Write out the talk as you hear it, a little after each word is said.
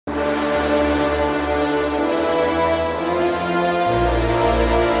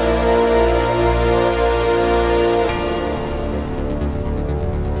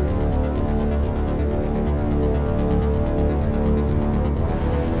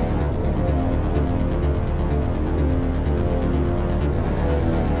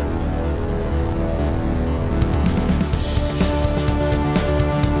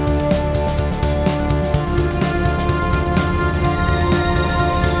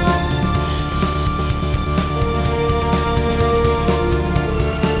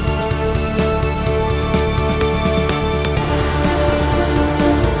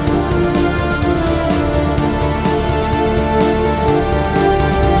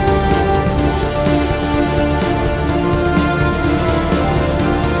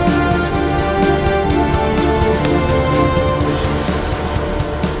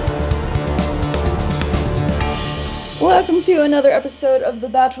to another episode of the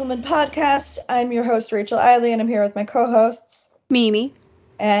Batwoman podcast. I'm your host, Rachel Eiley, and I'm here with my co-hosts, Mimi.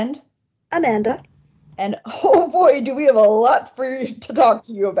 And Amanda. And oh boy, do we have a lot to talk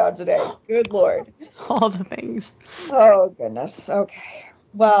to you about today. Good Lord. All the things. Oh, goodness. Okay.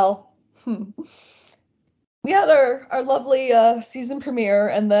 Well, we had our lovely season premiere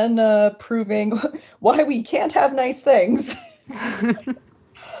and then proving why we can't have nice things.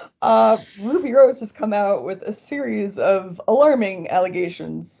 Ruby Rose has come out with a series of alarming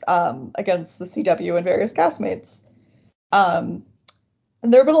allegations against the CW and various castmates. And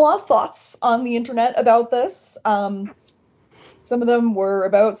there have been a lot of thoughts on the internet about this. Some of them were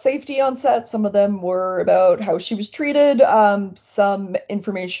about safety on set. Some of them were about how she was treated. Some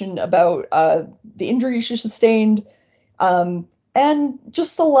information about the injuries she sustained. And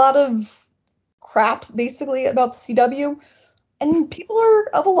just a lot of crap, basically, about the CW. And people are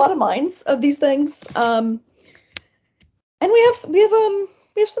of a lot of minds of these things. And we have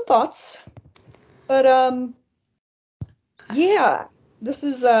some thoughts. But yeah, this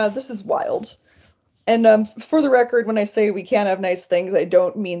is wild. And for the record, when I say we can't have nice things, I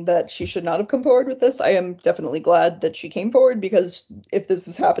don't mean that she should not have come forward with this. I am definitely glad that she came forward, because if this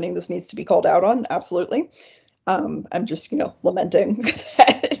is happening, this needs to be called out on. Absolutely. I'm just, lamenting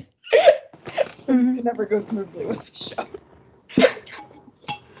that things can never go smoothly with the show.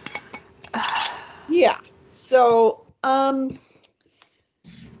 Yeah. So, a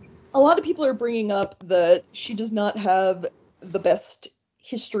lot of people are bringing up that she does not have the best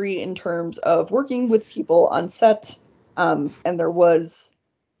history in terms of working with people on set, and there was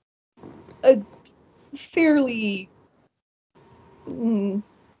a fairly I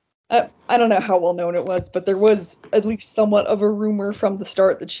don't know how well known it was, but there was at least somewhat of a rumor from the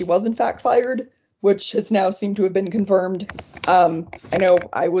start that she was in fact fired, which has now seemed to have been confirmed. I know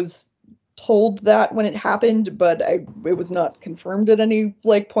I was told that when it happened, but it was not confirmed at any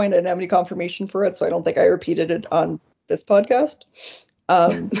point. I didn't have any confirmation for it, so I don't think I repeated it on this podcast.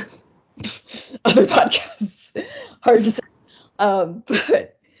 Other podcasts, hard to say.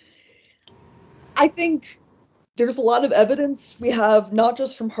 But I think there's a lot of evidence we have, not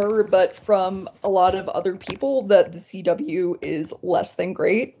just from her, but from a lot of other people, that the CW is less than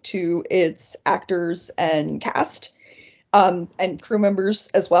great to its actors and cast. And crew members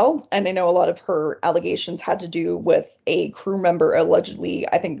as well. And I know a lot of her allegations had to do with a crew member allegedly,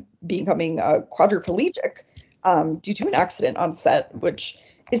 I think, becoming quadriplegic due to an accident on set, which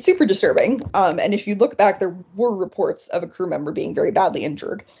is super disturbing. And if you look back, there were reports of a crew member being very badly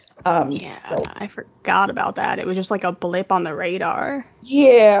injured. I forgot about that. It was just like a blip on the radar.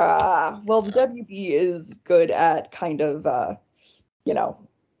 Yeah. Well, the WB is good at kind of,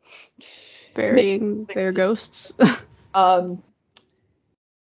 burying their ghosts. And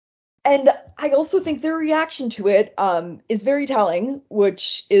I also think their reaction to it is very telling,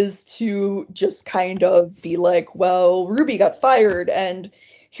 which is to just kind of be like, well, Ruby got fired, and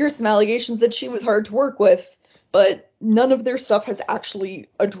here's some allegations that she was hard to work with, but none of their stuff has actually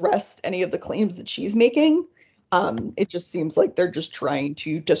addressed any of the claims that she's making. It just seems like they're just trying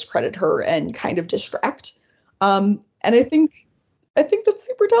to discredit her and kind of distract. And I think that's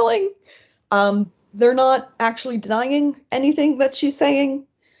super telling. They're not actually denying anything that she's saying.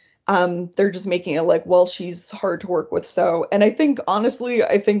 They're just making it like, well, she's hard to work with. So, and I think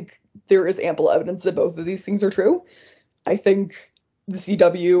there is ample evidence that both of these things are true. I think the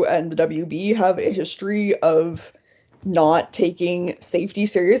CW and the WB have a history of not taking safety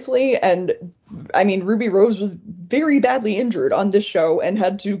seriously. And I mean, Ruby Rose was very badly injured on this show and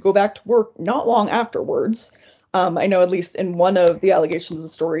had to go back to work not long afterwards. I know at least in one of the allegations of the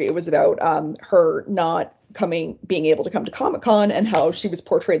story, it was about her not being able to come to Comic-Con, and how she was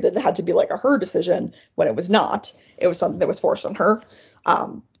portrayed that it had to be like a her decision when it was not. It was something that was forced on her,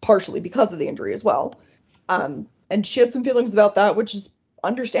 partially because of the injury as well. And she had some feelings about that, which is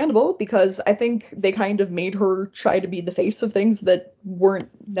understandable, because I think they kind of made her try to be the face of things that weren't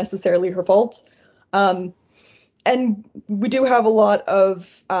necessarily her fault. And we do have a lot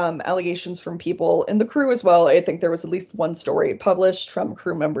of allegations from people in the crew as well. I think there was at least one story published from a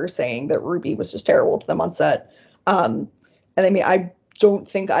crew member saying that Ruby was just terrible to them on set. And I mean, I don't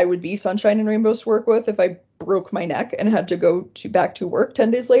think I would be sunshine and rainbows to work with if I broke my neck and had to go back to work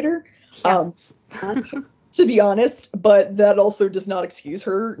 10 days later. Yeah. To be honest, but that also does not excuse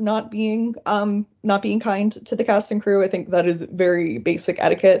her not being kind to the cast and crew. I think that is very basic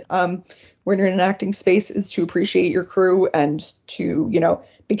etiquette. When you're in an acting space, is to appreciate your crew and to,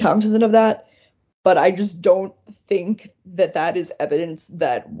 be cognizant of that. But I just don't think that is evidence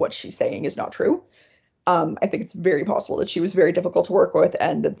that what she's saying is not true. I think it's very possible that she was very difficult to work with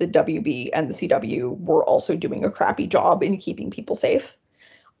and that the WB and the CW were also doing a crappy job in keeping people safe.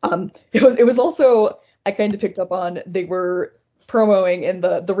 It was also, I kind of picked up on, they were promoting, in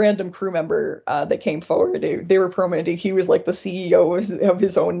the random crew member that came forward, they were promoting he was like the CEO of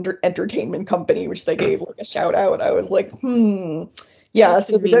his own entertainment company, which they gave like a shout out. I was like, yeah, That's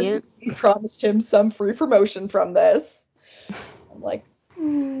so the convenient. WWE promised him some free promotion from this. I'm like,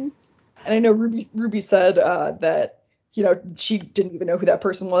 And I know Ruby said that, she didn't even know who that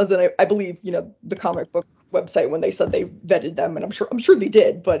person was, and I believe, the comic book website when they said they vetted them, and I'm sure they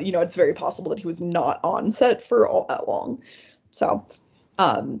did, but it's very possible that he was not on set for all that long. So,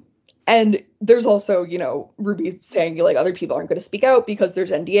 and there's also, Ruby saying like other people aren't going to speak out because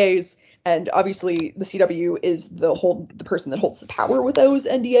there's NDAs, and obviously the CW is the person that holds the power with those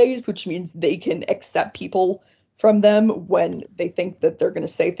NDAs, which means they can accept people from them when they think that they're going to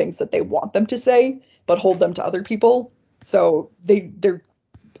say things that they want them to say, but hold them to other people. So they're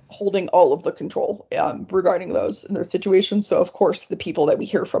holding all of the control regarding those in their situations. So of course the people that we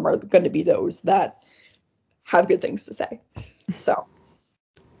hear from are going to be those that have good things to say. So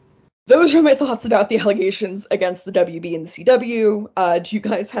those are my thoughts about the allegations against the WB and the CW. Do you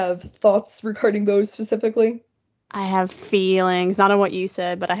guys have thoughts regarding those specifically? I have feelings, not on what you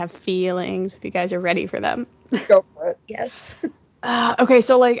said, but I have feelings if you guys are ready for them. Go for it. Yes. Okay,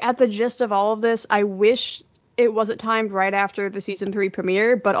 so like at the gist of all of this, I wish it wasn't timed right after the season 3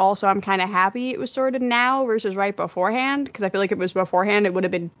 premiere, but also I'm kind of happy it was sorted now versus right beforehand, because I feel like if it was beforehand, it would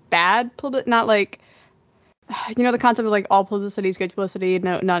have been bad, not like, the concept of like all publicity is good publicity,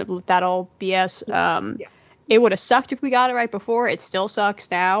 no, not that all BS. Yeah. It would have sucked if we got it right before. It still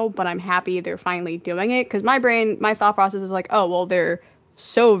sucks now, but I'm happy they're finally doing it, because my thought process is like, oh, well, they're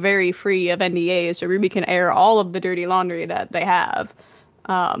so very free of NDAs, so Ruby can air all of the dirty laundry that they have.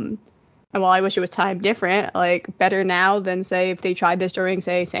 And while I wish it was timed different, like better now than say if they tried this during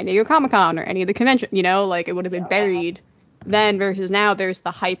say San Diego Comic-Con or any of the convention, like it would have been buried then, versus now there's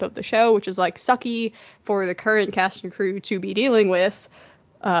the hype of the show, which is like sucky for the current cast and crew to be dealing with.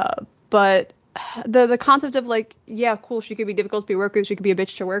 But the concept of like, yeah, cool, she could be difficult to be worked with, she could be a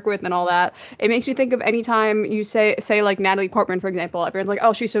bitch to work with and all that. It makes me think of any time you say like Natalie Portman, for example, everyone's like,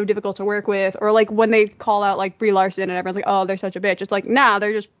 oh, she's so difficult to work with, or like when they call out like Brie Larson and everyone's like, oh, they're such a bitch. It's like, nah,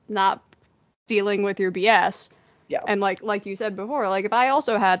 they're just not dealing with your BS. Yeah. And like you said before, like if I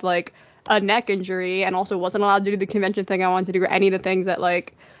also had like a neck injury and also wasn't allowed to do the convention thing I wanted to do, or any of the things that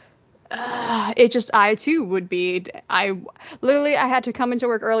like I too would be. I had to come into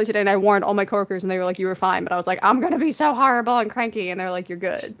work early today and I warned all my coworkers and they were like, you were fine, but I was like, I'm gonna be so horrible and cranky, and they're like, you're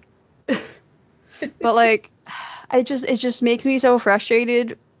good. But like, it just makes me so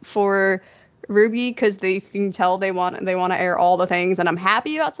frustrated for Ruby, because they can tell they want to air all the things, and I'm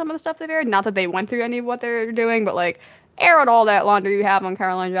happy about some of the stuff they've aired. Not that they went through any of what they're doing, but like, air out all that laundry you have on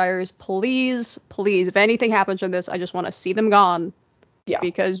Caroline Gyres, please. If anything happens from this, I just want to see them gone. Yeah.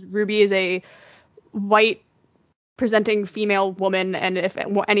 Because Ruby is a white presenting female woman, and if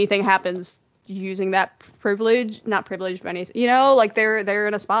anything happens using that privilege, not privilege, but any, like they're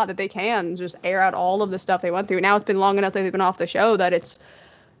in a spot that they can just air out all of the stuff they went through. Now it's been long enough that they've been off the show that it's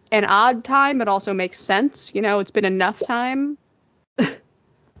an odd time, but also makes sense. It's been enough time.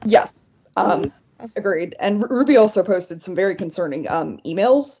 Yes. Agreed. And Ruby also posted some very concerning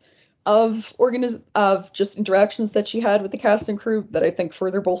emails of just interactions that she had with the cast and crew that I think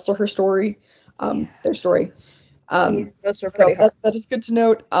further bolster her story, their story. Those were pretty hard. That is good to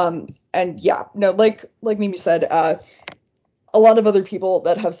note. And yeah, no, like Mimi said, a lot of other people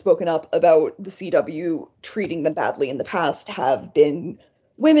that have spoken up about the CW treating them badly in the past have been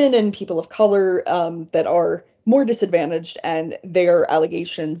women and people of color that are more disadvantaged, and their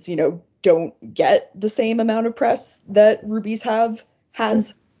allegations, don't get the same amount of press that Ruby's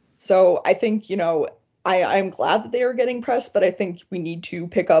has. So I think, I'm glad that they are getting press, but I think we need to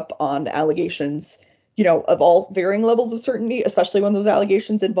pick up on allegations, of all varying levels of certainty, especially when those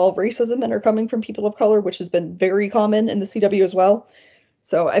allegations involve racism and are coming from people of color, which has been very common in the CW as well.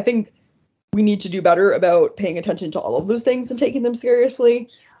 So I think we need to do better about paying attention to all of those things and taking them seriously,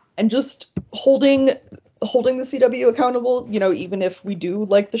 and just holding the CW accountable. Even if we do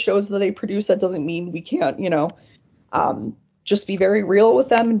like the shows that they produce, that doesn't mean we can't, just be very real with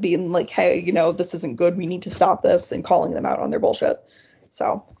them and being like, hey, this isn't good, we need to stop this, and calling them out on their bullshit.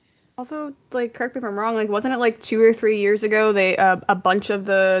 So also, like, correct me if I'm wrong, like, wasn't it like 2 or 3 years ago they a bunch of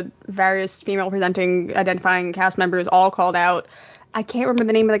the various female presenting identifying cast members all called out, I can't remember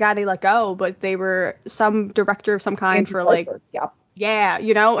the name of the guy they let go, but they were some director of some kind Andrew for like Weisberg, yeah. Yeah,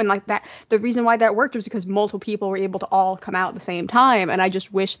 and like that, the reason why that worked was because multiple people were able to all come out at the same time. And I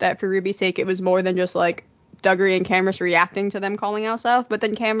just wish that for Ruby's sake, it was more than just like Duggery and Camus reacting to them calling out stuff, but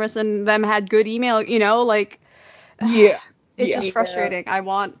then Camus and them had good email, like Yeah. it's just frustrating. I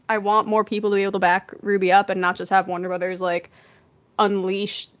want more people to be able to back Ruby up and not just have Warner Brothers like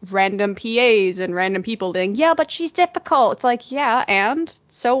unleash random PAs and random people saying, yeah, but she's difficult. It's like, yeah, and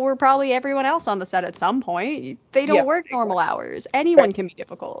so we're probably everyone else on the set at some point. They don't work normal hours. Anyone can be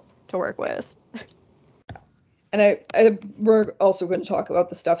difficult to work with. And we're also going to talk about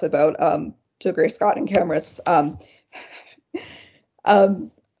the stuff about Dougray Scott and Cameras. I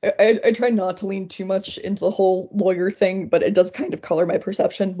try not to lean too much into the whole lawyer thing, but it does kind of color my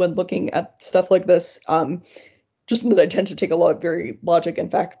perception when looking at stuff like this. Just that I tend to take a lot very logic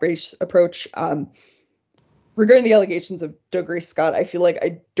and fact-based approach. Regarding the allegations of Dougray Scott, I feel like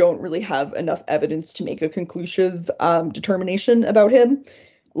I don't really have enough evidence to make a conclusive determination about him.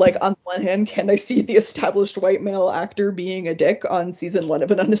 Like, on the one hand, can I see the established white male actor being a dick on season 1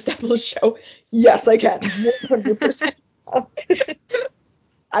 of an unestablished show? Yes, I can. 100%.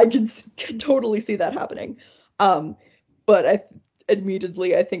 I can totally see that happening. But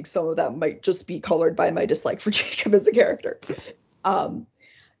admittedly, I think some of that might just be colored by my dislike for Jacob as a character.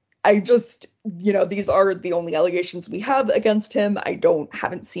 I just, these are the only allegations we have against him. I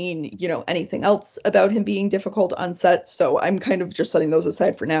haven't seen, anything else about him being difficult on set. So I'm kind of just setting those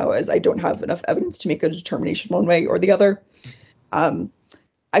aside for now, as I don't have enough evidence to make a determination one way or the other.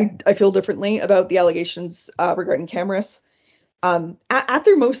 I feel differently about the allegations regarding Cameras. At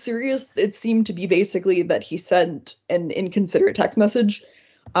their most serious, it seemed to be basically that he sent an inconsiderate text message.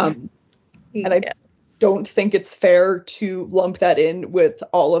 And I don't think it's fair to lump that in with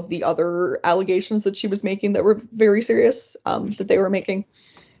all of the other allegations that she was making that were very serious, that they were making.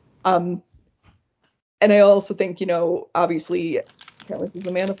 And I also think, obviously, Cameras is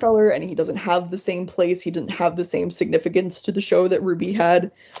a man of color, and he doesn't have the same place. He didn't have the same significance to the show that Ruby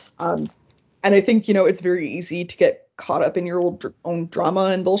had. And I think, it's very easy to get caught up in your own drama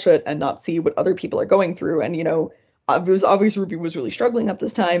and bullshit and not see what other people are going through. And, it was obvious Ruby was really struggling at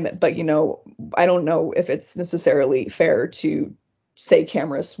this time, but, I don't know if it's necessarily fair to say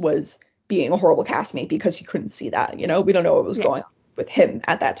Cameras was being a horrible castmate because he couldn't see that. We don't know what was going on with him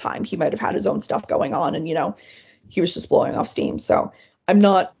at that time. He might have had his own stuff going on, and, he was just blowing off steam. So I'm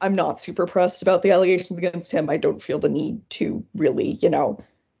not super pressed about the allegations against him. I don't feel the need to really,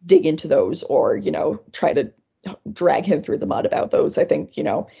 dig into those or, try to drag him through the mud about those. I think,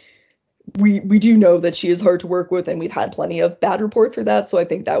 we do know that she is hard to work with, and we've had plenty of bad reports for that. So I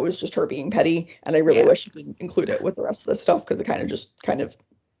think that was just her being petty, and I really wish she didn't include it with the rest of the stuff, because it kind of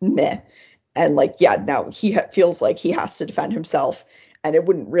meh. And now he feels like he has to defend himself, and it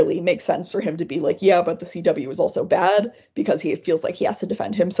wouldn't really make sense for him to be like, yeah, but the CW is also bad, because he feels like he has to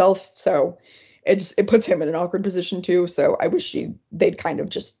defend himself. So it puts him in an awkward position too. So I wish they'd kind of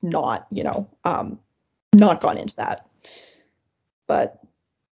just not not gone into that. But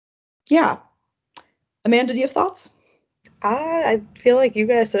yeah. Amanda, do you have thoughts? I feel like you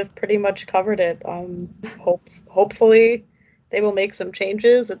guys have pretty much covered it. Hopefully they will make some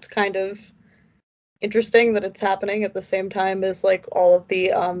changes. It's kind of interesting that it's happening at the same time as like all of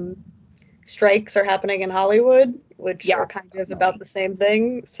the strikes are happening in Hollywood, which are kind of about the same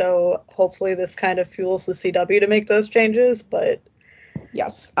thing. So hopefully this kind of fuels the CW to make those changes. But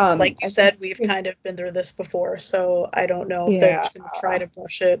yes, like you said, we've kind of been through this before, so I don't know if they're just going to try to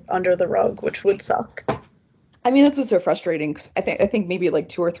brush it under the rug, which would suck. I mean, that's what's so frustrating. Cause I think maybe like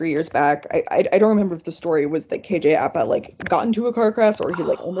 2 or 3 years back, I don't remember if the story was that KJ Apa got into a car crash, or he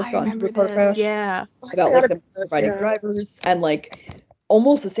almost got into a car crash. Yeah. About them providing drivers, and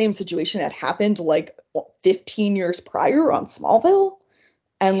almost the same situation had happened 15 years prior on Smallville,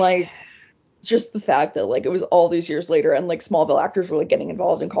 and just the fact that it was all these years later, and Smallville actors were getting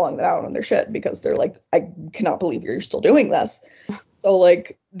involved and calling them out on their shit, because they're I cannot believe you're still doing this. So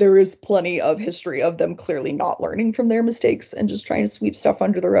there is plenty of history of them clearly not learning from their mistakes and just trying to sweep stuff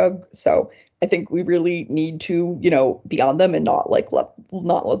under the rug. So I think we really need to, be on them and not let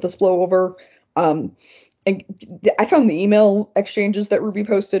this blow over. And I found the email exchanges that Ruby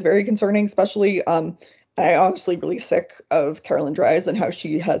posted very concerning, especially I'm honestly really sick of Carolyn Dries and how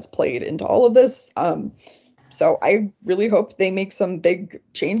she has played into all of this. So I really hope they make some big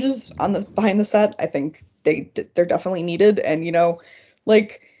changes on the behind the set. I think they're definitely needed, and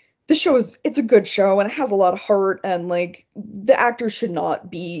this show it's a good show, and it has a lot of heart, and the actors should not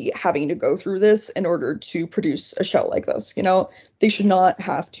be having to go through this in order to produce a show like this. They should not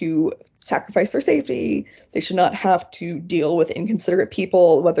have to sacrifice their safety. They should not have to deal with inconsiderate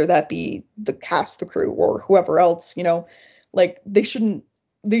people, whether that be the cast, the crew, or whoever else. Like they shouldn't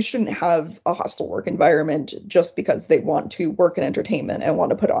have a hostile work environment just because they want to work in entertainment and want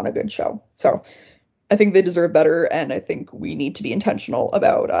to put on a good show. So I think they deserve better, and I think we need to be intentional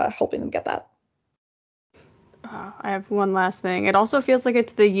about helping them get that. I have one last thing. It also feels like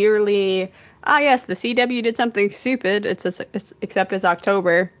it's the yearly, yes, the CW did something stupid. Except it's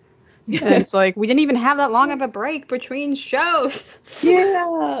October. And it's like, we didn't even have that long of a break between shows.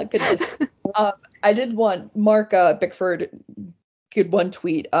 Yeah, goodness. I did want Mark Bickford did one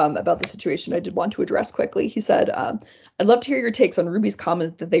tweet about the situation I did want to address quickly. He said, I'd love to hear your takes on Ruby's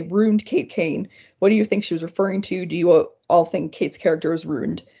comment that they ruined Kate Kane. What do you think she was referring to? Do you all think Kate's character was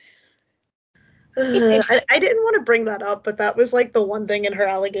ruined? I didn't want to bring that up, but that was like the one thing in her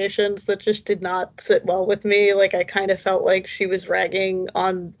allegations that just did not sit well with me. Like I kind of felt like she was ragging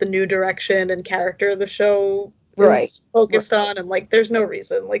on the new direction and character the show is focused on, and like there's no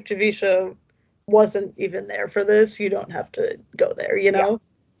reason. Like Javisha wasn't even there for this. You don't have to go there, you know?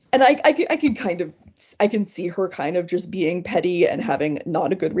 And I can see her kind of just being petty and having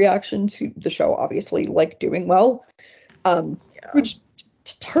not a good reaction to the show, obviously, like doing well. Which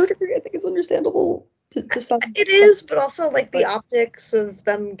to her degree I think is understandable to some. It is, but also like the optics of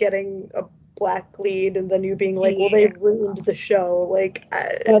them getting a black lead and then you being like, well, they've ruined the show. Like,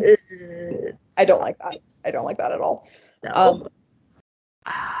 I don't like that. I don't like that at all. No.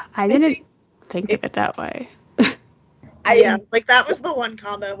 I didn't think of it that way. Like that was the one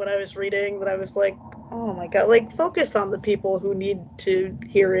comment when I was reading that I was like, oh my god, like focus on the people who need to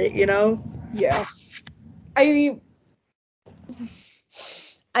hear it, you know? Yeah.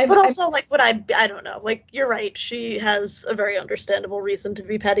 But also, like, I don't know. Like, you're right. She has a very understandable reason to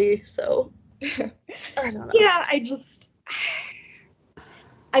be petty, so. I don't know. Yeah, I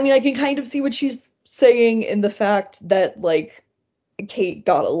can kind of see what she's saying in the fact that, like, Kate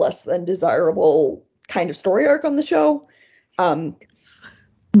got a less than desirable kind of story arc on the show.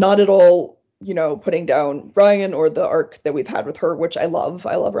 Not at all, putting down Ryan or the arc that we've had with her, which I love.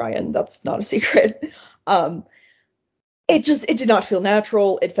 I love Ryan. That's not a secret. It did not feel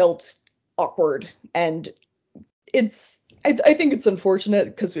natural. It felt awkward, and I think it's unfortunate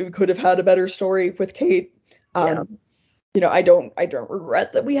because we could have had a better story with Kate. I don't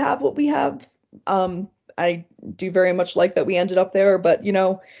regret that we have what we have. I do very much like that we ended up there, but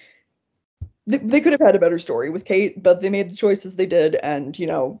they could have had a better story with Kate, but they made the choices they did, and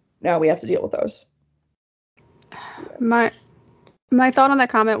now we have to deal with those. My thought on that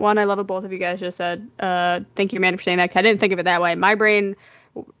comment, one, I love what both of you guys just said. Thank you, Amanda, for saying that, 'cause I didn't think of it that way. My brain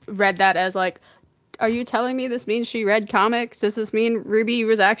read that as like, are you telling me this means she read comics? Does this mean Ruby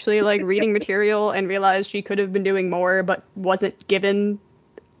was actually like reading material and realized she could have been doing more but wasn't given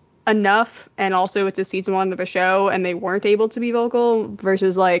enough? And also it's a season 1 of a show and they weren't able to be vocal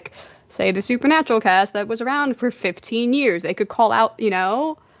versus like, say, the Supernatural cast that was around for 15 years. They could call out,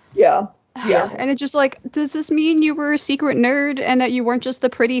 Yeah. And it's just like, does this mean you were a secret nerd and that you weren't just the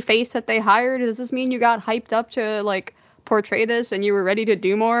pretty face that they hired? Does this mean you got hyped up to like portray this and you were ready to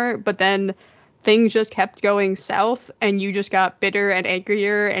do more, but then things just kept going south and you just got bitter and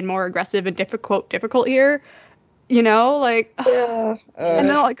angrier and more aggressive and difficult here? Like, yeah. And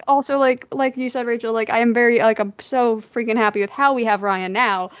then like also like you said, Rachel, like I am very like I'm so freaking happy with how we have Ryan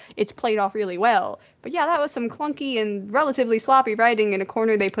now. It's played off really well. But yeah, that was some clunky and relatively sloppy writing in a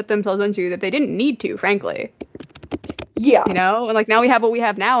corner they put themselves into that they didn't need to, frankly. Yeah. And like now we have what we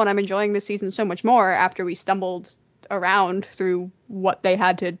have now, and I'm enjoying this season so much more after we stumbled around through what they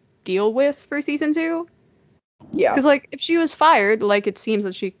had to deal with for season 2. Yeah. Because like if she was fired, like it seems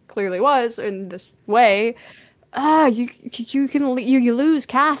that she clearly was in this way, you lose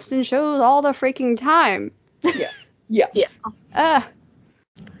cast and shows all the freaking time. Yeah.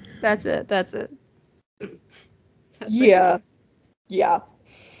 That's it. That's yeah. Yeah.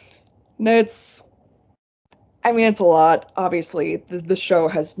 No, it's a lot. Obviously, the show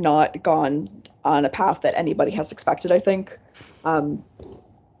has not gone on a path that anybody has expected, I think. But,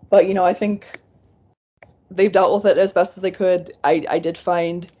 I think they've dealt with it as best as they could. I did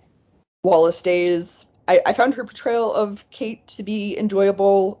find Wallace Days, I found her portrayal of Kate to be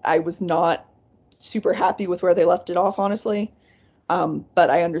enjoyable. I was not super happy with where they left it off, honestly. But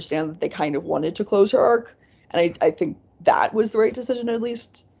I understand that they kind of wanted to close her arc, and I think that was the right decision, at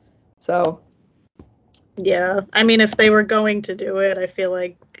least. So. Yeah, if they were going to do it, I feel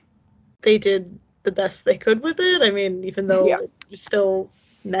like they did the best they could with it. Even though it was still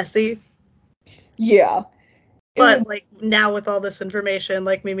messy. Yeah. But, like, now with all this information,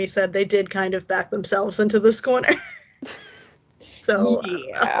 like Mimi said, they did kind of back themselves into this corner. So,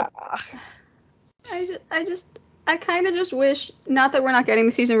 yeah. I kind of just wish, not that we're not getting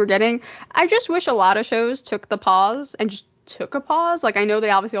the season we're getting, I just wish a lot of shows took the pause and just took a pause. Like, I know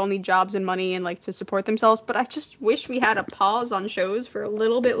they obviously all need jobs and money and, like, to support themselves, but I just wish we had a pause on shows for a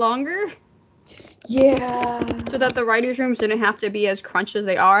little bit longer. Yeah. So that the writers' rooms didn't have to be as crunched as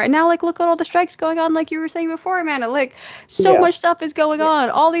they are. And now, like, look at all the strikes going on, like you were saying before, Amanda. Like, so much stuff is going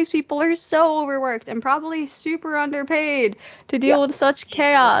on. All these people are so overworked and probably super underpaid to deal with such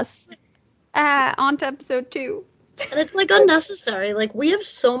chaos. On to episode 2. And it's, like, unnecessary. Like, we have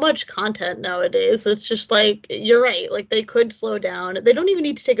so much content nowadays. It's just, like, you're right. Like, they could slow down. They don't even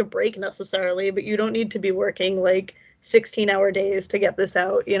need to take a break necessarily, but you don't need to be working, like, 16-hour days to get this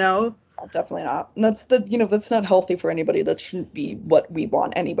out, you know? Definitely not. And that's not healthy for anybody. That shouldn't be what we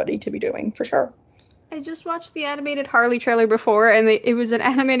want anybody to be doing, for sure. I just watched the animated Harley trailer before, and it was an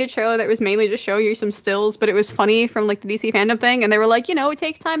animated trailer that was mainly just showing you some stills, but it was funny from, like, the DC fandom thing, and they were like, it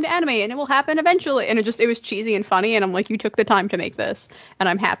takes time to animate, and it will happen eventually, and it was cheesy and funny, and I'm like, you took the time to make this, and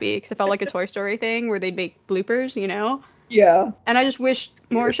I'm happy, because it felt like a Toy Story thing, where they'd make bloopers, Yeah. And I just wish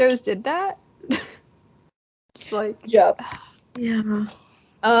more shows did that. Just like... Yeah. Yeah.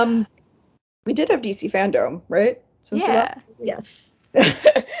 We did have DC Fandom, right? Yeah. Yes.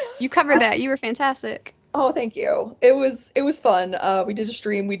 You covered that. You were fantastic. Oh, thank you. It was fun. We did a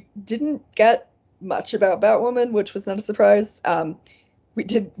stream. We didn't get much about Batwoman, which was not a surprise. We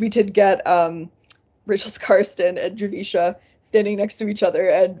did get Rachel Skarsten and Javisha standing next to each other,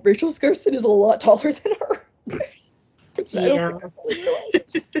 and Rachel Skarsten is a lot taller than her. Which I don't think I fully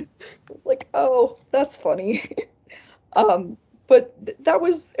realized. I was like, oh, that's funny. But it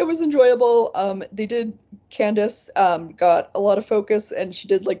was enjoyable. They did, Candace got a lot of focus, and she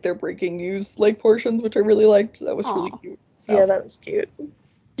did, like, their breaking news, like, portions, which I really liked. That was really cute. So. Yeah, that was cute.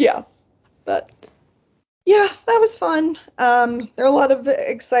 Yeah, but yeah, that was fun. There are a lot of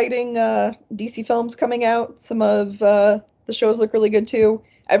exciting DC films coming out. Some of the shows look really good too.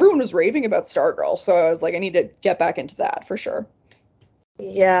 Everyone was raving about Stargirl, so I was like, I need to get back into that for sure.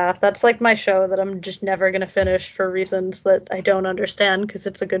 Yeah, that's, like, my show that I'm just never going to finish for reasons that I don't understand, because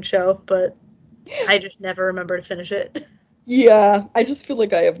it's a good show, but I just never remember to finish it. Yeah, I just feel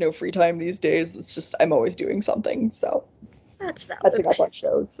like I have no free time these days. It's just I'm always doing something, so That's valid. catching up on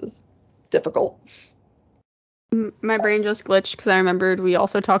shows is difficult. My brain just glitched because I remembered we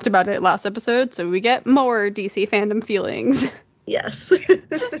also talked about it last episode, so we get more DC fandom feelings. Yes.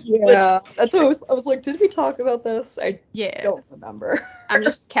 Yeah, that's what I was like, did we talk about this? I don't remember. I'm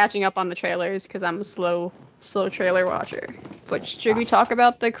just catching up on the trailers because I'm a slow trailer watcher. But should we talk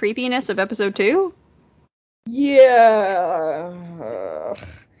about the creepiness of episode 2? Yeah.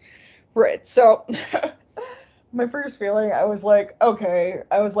 Right, so my first feeling, I was like, okay.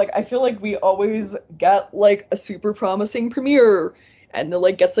 I feel like we always get, like, a super promising premiere, and it,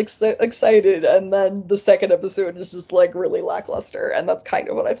 like, gets excited, and then the second episode is just, like, really lackluster, and that's kind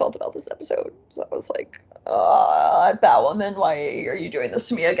of what I felt about this episode. So I was like, Batwoman, why are you doing this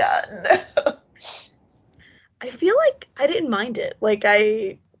to me again? I feel like I didn't mind it. Like,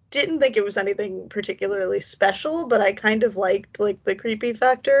 I didn't think it was anything particularly special, but I kind of liked, like, the creepy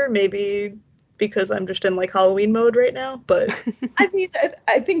factor, maybe because I'm just in, like, Halloween mode right now, but I mean,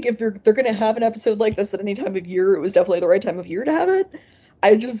 I think if they're gonna have an episode like this at any time of year, it was definitely the right time of year to have it.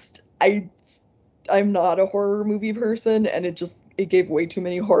 I'm not a horror movie person, and it gave way too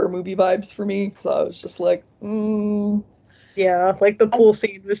many horror movie vibes for me, so I was just like, yeah, like, the pool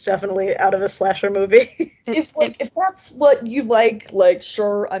scene was definitely out of a slasher movie. If that's what you like,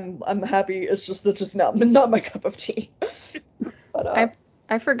 sure, I'm happy. It's just not my cup of tea. But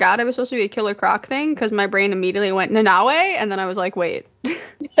I forgot it was supposed to be a Killer Croc thing because my brain immediately went Nanaue, and then I was like, wait. Yes.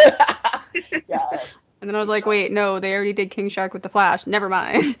 And then I was like, wait, no, they already did King Shark with the Flash. Never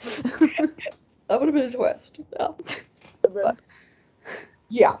mind. That would have been a twist. Yeah. But,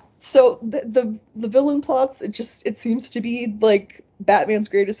 yeah. So the villain plots, it seems to be like Batman's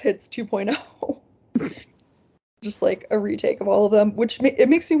Greatest Hits 2.0. Just like a retake of all of them, which it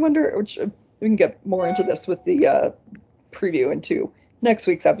makes me wonder, which we can get more into this with the preview into next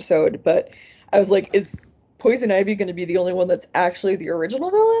week's episode, but I was like, is Poison Ivy going to be the only one that's actually the original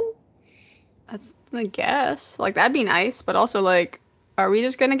villain? That's, I guess. Like, that'd be nice, but also, like, are we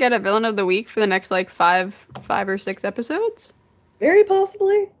just gonna get a villain of the week for the next, like, five or six episodes? Very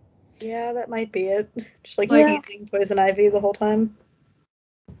possibly. Yeah, that might be it. Just, like, teasing Poison Ivy the whole time.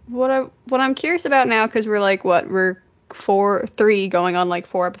 What I'm curious about now, because we're like, we're 3 going on, like,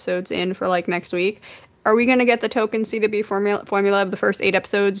 4 episodes in for, like, next week. Are we gonna get the token CW formula of the first 8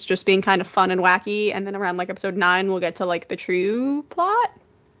 episodes just being kind of fun and wacky, and then around, like, episode 9 we'll get to, like, the true plot?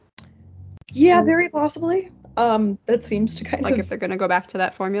 Yeah, very possibly. That seems to kind like of... if they're gonna go back to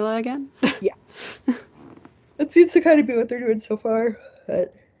that formula again. Yeah. That seems to kind of be what they're doing so far.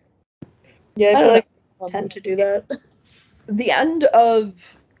 But yeah, I feel like they tend to do that. the end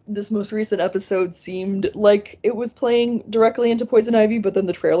of this most recent episode seemed like it was playing directly into Poison Ivy, but then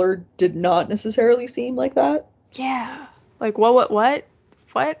the trailer did not necessarily seem like that. Yeah. Like, what?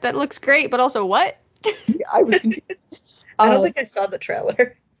 That looks great, but also what? Yeah, I was confused. I don't think I saw the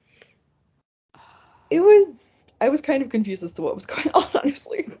trailer. I was kind of confused as to what was going on,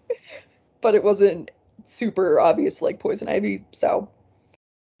 honestly. But it wasn't super obvious like Poison Ivy, so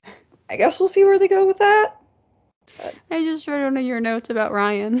I guess we'll see where they go with that. I just wrote one of your notes about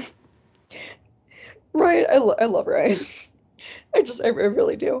Ryan. Ryan, I love Ryan. I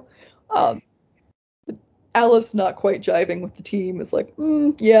really do. Alice not quite jiving with the team is like,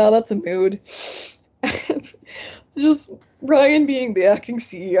 yeah, that's a mood. Just Ryan being the acting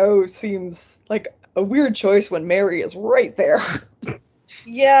CEO seems like a weird choice when Mary is right there.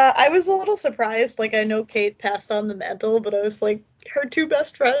 Yeah, I was a little surprised. Like, I know Kate passed on the mantle, but I was like, her two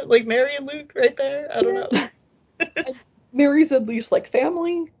best friends, like Mary and Luke right there. I don't know. Mary's at least like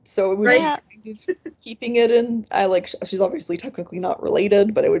family, so it would Right. be kind of keeping it in. She's obviously technically not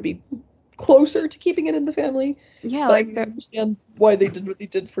related, but it would be closer to keeping it in the family. Yeah, But like I understand why they did what they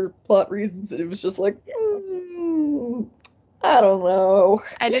did for plot reasons. And it was just like, I don't know.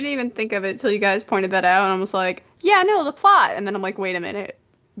 I didn't even think of it till you guys pointed that out, and I was like, yeah, no, the plot. And then I'm like, wait a minute.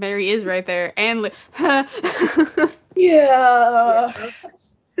 Mary is right there. And Yeah.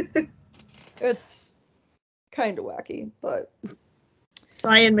 It's kind of wacky, but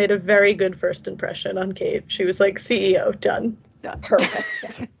Ryan made a very good first impression on Kate. She was like, CEO, done. perfect.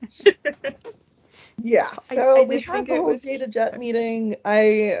 Yeah, so I we did had think the it whole was- Jada Jet meeting.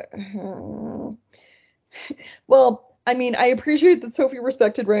 Well, I mean, I appreciate that Sophie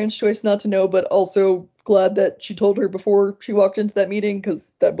respected Ryan's choice not to know, but also glad that she told her before she walked into that meeting,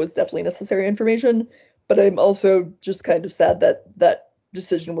 because that was definitely necessary information. But I'm also just kind of sad that that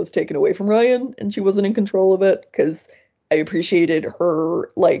decision was taken away from Ryan and she wasn't in control of it, because I appreciated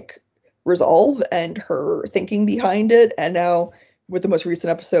her, like, resolve and her thinking behind it. And now with the most recent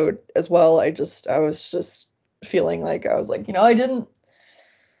episode as well, I was just feeling like I was like, I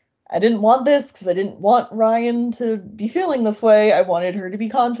didn't want this because I didn't want Ryan to be feeling this way. I wanted her to be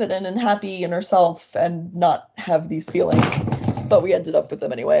confident and happy in herself and not have these feelings. But we ended up with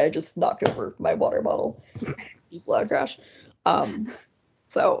them anyway. I just knocked over my water bottle. Excuse loud crash.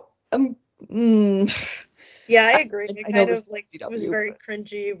 So Yeah, I agree. It I know kind this of like is CW, was very but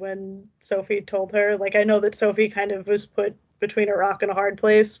cringy when Sophie told her. Like, I know that Sophie kind of was put between a rock and a hard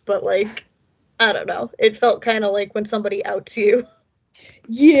place, but like, I don't know. It felt kind of like when somebody outs you.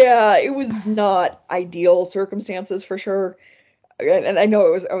 yeah, it was not ideal circumstances for sure. And I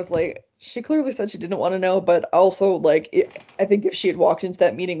know I was like, she clearly said she didn't want to know, but also like I think if she had walked into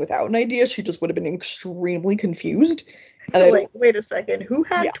that meeting without an idea, she just would have been extremely confused. And Like, wait a second, who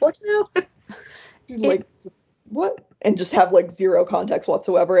hacked what now? like just what? And just have like zero context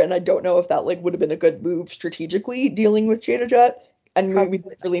whatsoever. And I don't know if that like would have been a good move strategically dealing with Jada Jet. And we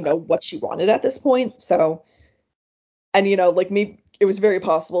didn't really know what she wanted at this point. So, and like maybe it was very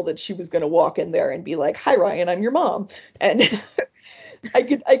possible that she was gonna walk in there and be like, "Hi Ryan, I'm your mom," and I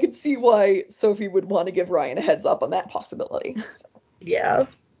could see why Sophie would want to give Ryan a heads up on that possibility. So. Yeah.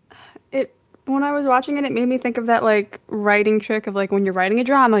 When I was watching it, it made me think of that like writing trick of like when you're writing a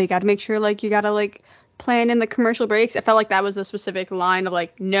drama, you got to make sure like you got to like plan in the commercial breaks. I felt like that was the specific line of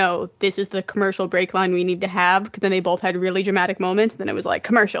like, no, this is the commercial break line we need to have, because then they both had really dramatic moments. And then it was like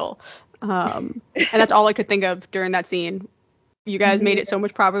commercial, and that's all I could think of during that scene. You guys made it so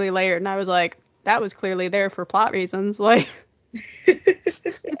much properly layered, and I was like, that was clearly there for plot reasons. Like,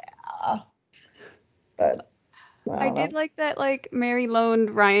 Yeah. But I don't did know. like that like Mary loaned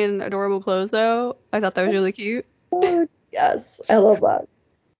Ryan adorable clothes though. I thought that was really cute. Yes, I love that.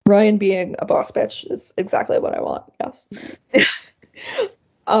 Ryan being a boss bitch is exactly what I want. Yes.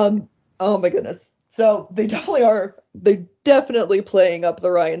 Oh my goodness. So they definitely are. They're definitely playing up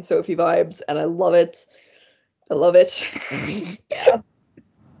the Ryan Sophie vibes, and I love it. I love it. Yeah.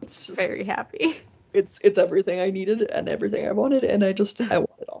 It's just Very happy. it's everything I needed and everything I wanted, and I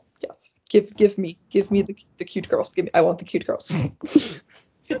want it all. Yes. Give me the cute girls. I want the cute girls.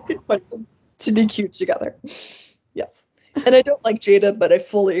 To be cute together. Yes. And I don't like Jada, but I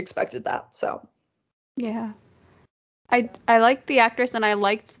fully expected that. So Yeah. I liked the actress, and I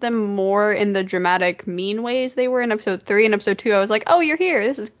liked them more in the dramatic, mean ways they were in episode 3 and episode 2. I was like, oh, you're here.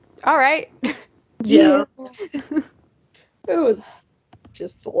 This is all right. Yeah. it was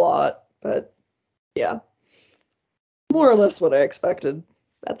just a lot, but yeah, more or less what I expected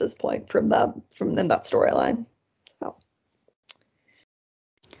at this point from them from in that storyline. So,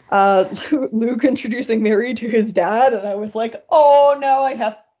 Luke introducing Mary to his dad, and I was like, oh no, I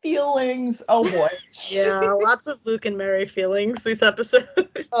have feelings. Oh boy. Yeah, lots of Luke and Mary feelings this episode.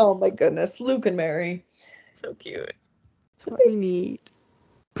 Oh my goodness, Luke and Mary. So cute. That's what we need.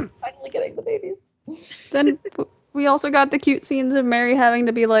 Finally getting the babies. Then we also got the cute scenes of Mary having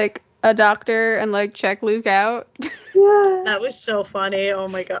to be like a doctor and like check Luke out. Yeah. That was so funny. Oh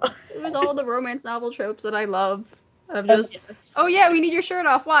my god. It was all the romance novel tropes that I love. Of just, Yes. oh yeah, we need your shirt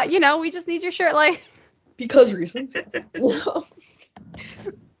off. Why? We just need your shirt. Like, Because reasons, yes.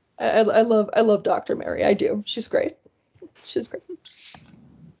 I love Dr. Mary. I do. She's great. She's great.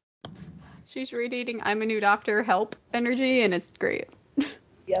 she's radiating "I'm a new doctor, help" energy, and it's great.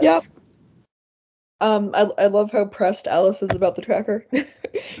 Yes. Yep. I love how pressed Alice is about the tracker.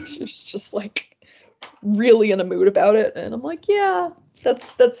 She's just like really in a mood about it, and I'm like, yeah,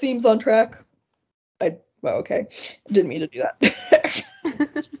 that seems on track. Well, okay, didn't mean to do that,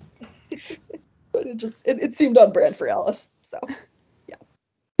 but it seemed on brand for Alice. So yeah.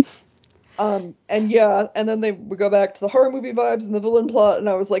 And then they would go back to the horror movie vibes and the villain plot, and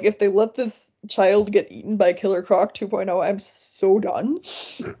I was like, if they let this child get eaten by Killer Croc 2.0, I'm so done.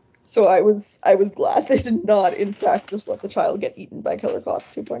 So I was glad they did not, in fact, just let the child get eaten by Killer Croc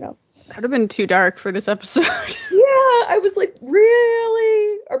 2.0. That would have been too dark for this episode. Yeah, I was like,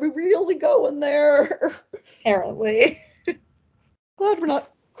 really? Are we really going there? Apparently. Glad we're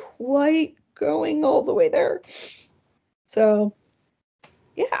not quite going all the way there. So,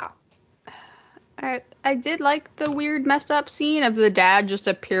 yeah. I did like the weird messed up scene of the dad just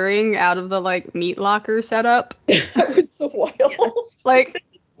appearing out of the like meat locker setup. That was so wild. Yes. Like,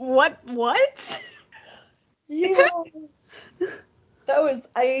 what? Yeah. That was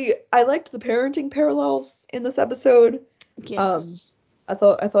I liked the parenting parallels in this episode. Yes. I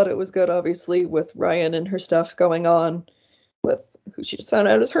thought it was good, obviously, with Ryan and her stuff going on with who she just found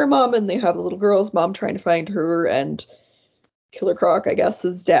out is her mom, and they have the little girl's mom trying to find her, and Killer Croc, I guess,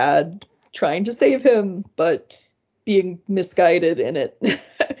 is dad trying to save him, but being misguided in it.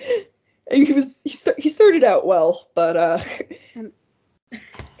 He started out well, but kind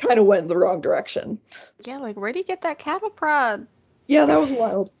of went in the wrong direction. Yeah, like where'd he get that cattle prod? Yeah, that was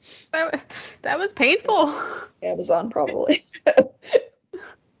wild. That was painful. Amazon, probably.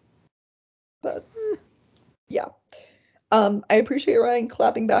 But yeah. I appreciate Ryan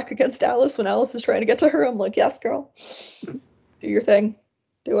clapping back against Alice when Alice is trying to get to her. I'm like, yes, girl. Do your thing.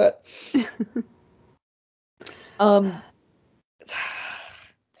 Do it.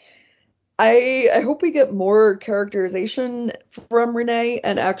 I hope we get more characterization from Renee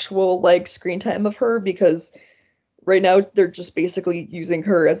and actual like screen time of her, because right now they're just basically using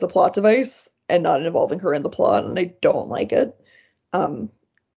her as the plot device and not involving her in the plot, and I don't like it.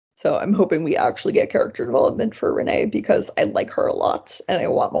 So I'm hoping we actually get character development for Renee, because I like her a lot and I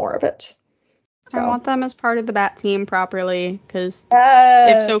want more of it. So. I want them as part of the Bat team properly, because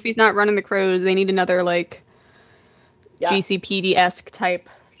Yes. if Sophie's not running the Crows, they need another like GCPD-esque type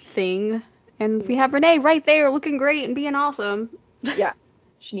thing. And we have Renee right there looking great and being awesome. Yes.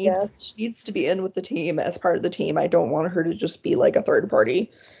 She needs to be in with the team as part of the team. I don't want her to just be like a third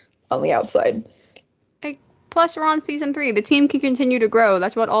party on the outside. Plus, we're on season 3. The team can continue to grow.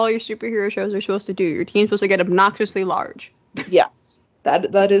 That's what all your superhero shows are supposed to do. Your team's supposed to get obnoxiously large. Yes.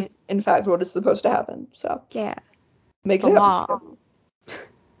 That is, in fact, what is supposed to happen. So. Yeah. Make the it law.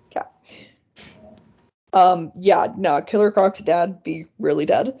 happen. Yeah, no, Killer Croc's dad be really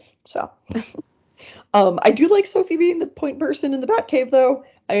dead. So. I do like Sophie being the point person in the Batcave, though.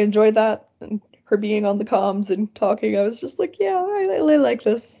 I enjoyed that. And her being on the comms and talking. I was just like, yeah, I like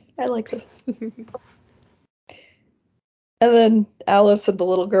this. I like this. And then Alice and the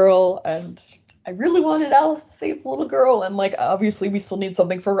little girl, and I really wanted Alice to save the little girl, and like obviously we still need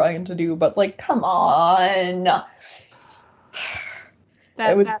something for Ryan to do, but like come on.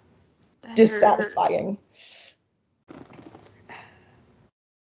 It was dissatisfying.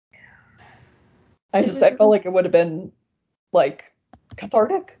 I felt like it would have been like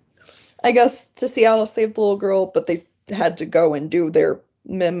cathartic, I guess, to see Alice save the little girl, but they had to go and do their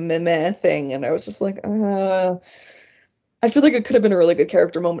meh thing, and I was just like, I feel like it could have been a really good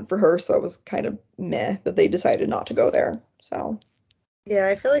character moment for her, so I was kind of meh that they decided not to go there. So. Yeah,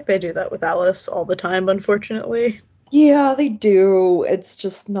 I feel like they do that with Alice all the time, unfortunately. Yeah, they do. It's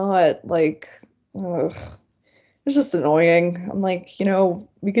just not like, ugh. It's just annoying. I'm like,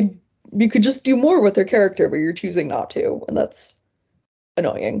 we could just do more with their character, but you're choosing not to, and that's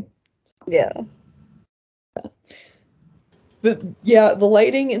annoying. Yeah. But yeah, the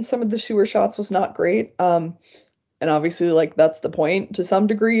lighting in some of the sewer shots was not great. And obviously, like, that's the point to some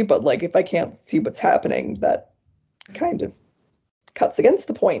degree, but like if I can't see what's happening, that kind of cuts against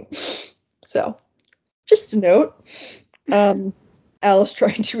the point. So, just a note. Alice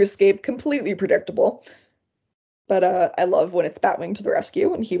trying to escape, completely predictable. But I love when it's Batwing to the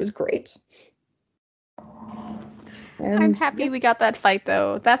rescue, and he was great. And I'm happy we got that fight,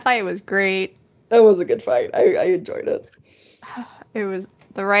 though. That fight was great. that was a good fight. I enjoyed it. It was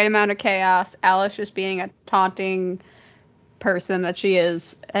the right amount of chaos. Alice just being a taunting person that she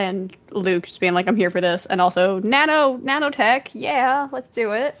is, and Luke just being like, I'm here for this. And also, nanotech, yeah, let's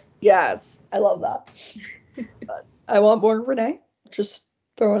do it. Yes, I love that. But I want more Renee. Just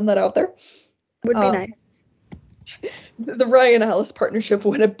throwing that out there. Would be nice. The Ryan Alice partnership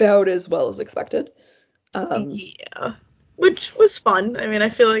went about as well as expected. Yeah. Which was fun. I mean, I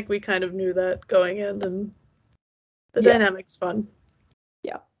feel like we kind of knew that going in, and the dynamic's fun.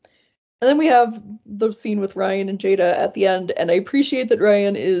 Yeah. And then we have the scene with Ryan and Jada at the end, and I appreciate that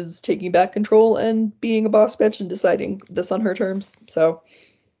Ryan is taking back control and being a boss bitch and deciding this on her terms. So,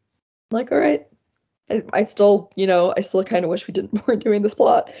 like, all right. I still, I still kind of wish we weren't doing this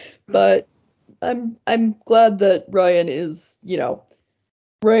plot, but I'm glad that Ryan is,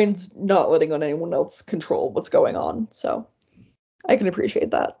 Ryan's not letting on anyone else control what's going on. So, I can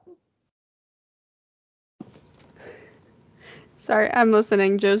appreciate that. Sorry, I'm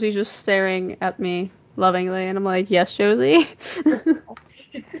listening. Josie's just staring at me lovingly, and I'm like, yes, Josie.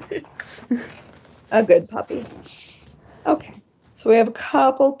 A good puppy. Okay. So we have a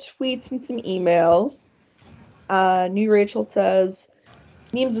couple tweets and some emails. New Rachel says,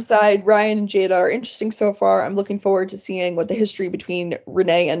 memes aside, Ryan and Jada are interesting so far. I'm looking forward to seeing what the history between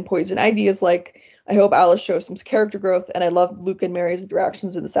Renee and Poison Ivy is like. I hope Alice shows some character growth, and I love Luke and Mary's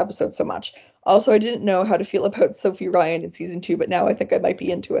interactions in this episode so much. Also, I didn't know how to feel about Sophie Ryan in season 2, but now I think I might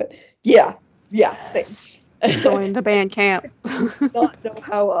be into it. Yeah, same. Join the band camp. Not know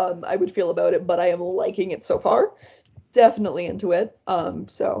how I would feel about it, but I am liking it so far. Definitely into it.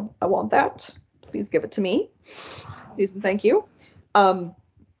 So I want that. Please give it to me. Please and thank you.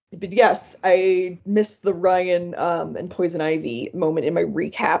 But yes, I missed the Ryan and Poison Ivy moment in my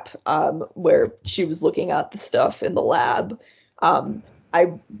recap, where she was looking at the stuff in the lab.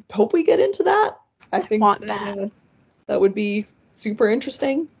 I hope we get into that. I think want that. That would be super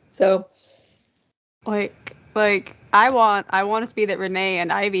interesting. So, like I want it to be that Renee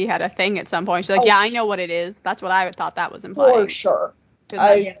and Ivy had a thing at some point. She's like, yeah, I know what it is. That's what I thought that was implying. For sure.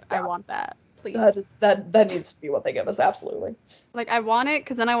 I want that. Please. That needs to be what they give us. Absolutely. Like, I want it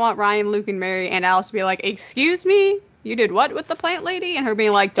because then I want Ryan, Luke, and Mary and Alice to be like, excuse me, you did what with the plant lady? And her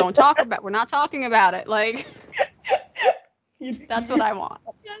being like, don't talk about, we're not talking about it. Like, that's what I want.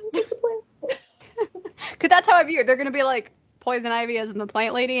 Because that's how I view it. They're gonna be like, Poison Ivy as in the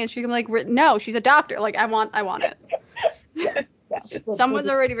plant lady, and she can be like, no, she's a doctor. Like, I want it. Yes. Someone's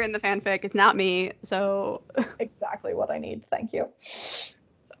already written the fanfic. It's not me, so. Exactly what I need. Thank you.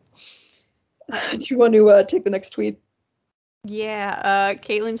 Do you want to take the next tweet? Yeah,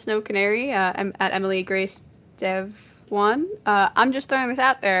 Caitlin Snow Canary, I'm at Emily Grace Dev 1. I'm just throwing this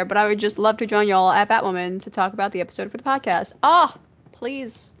out there, but I would just love to join y'all at Batwoman to talk about the episode for the podcast. Oh,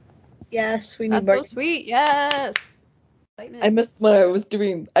 please. Yes, we need That's so sweet. Yes. I missed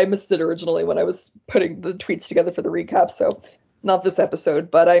it originally when I was putting the tweets together for the recap, so not this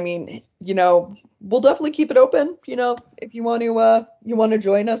episode, but I mean, we'll definitely keep it open. If you want to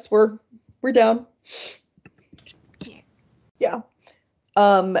join us, we're down. Yeah.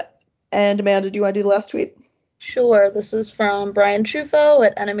 And Amanda, do you want to do the last tweet? Sure. This is from Brian Chufo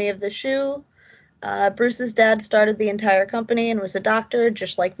at Enemy of the Shoe. Bruce's dad started the entire company and was a doctor,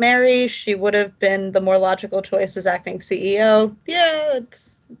 just like Mary. She would have been the more logical choice as acting CEO. Yeah,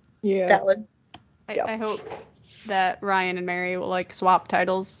 it's valid. I hope that Ryan and Mary will, like, swap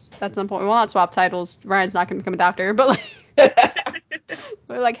titles at some point. Well, not swap titles. Ryan's not going to become a doctor, but, like,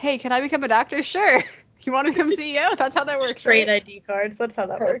 we're like, hey, can I become a doctor? Sure. You want to become CEO? That's how that works. Trade right? ID cards. That's how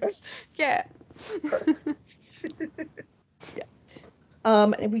that works. Yeah. Yeah.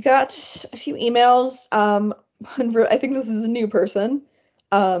 And we got a few emails. I think this is a new person.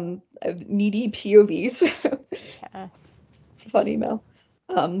 Needy POVs. Yes. It's a fun email.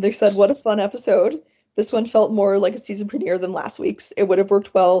 They said, what a fun episode. This one felt more like a season premiere than last week's. It would have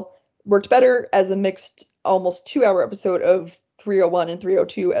worked better as a mixed, almost 2-hour episode of 301 and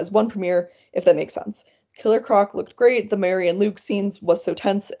 302 as one premiere, if that makes sense. Killer Croc looked great. The Mary and Luke scenes was so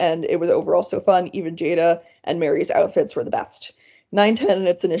tense, and it was overall so fun. Even Jada and Mary's outfits were the best. 9/10 in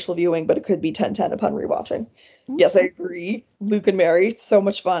its initial viewing, but it could be 10/10 upon rewatching. Yes, I agree. Luke and Mary, so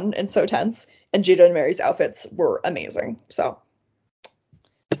much fun and so tense. And Jada and Mary's outfits were amazing. So.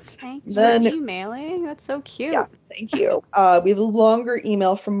 Thank you for emailing. That's so cute. Yeah, thank you. We have a longer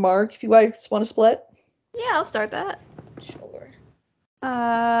email from Mark. If you guys want to split. Yeah, I'll start that. Sure.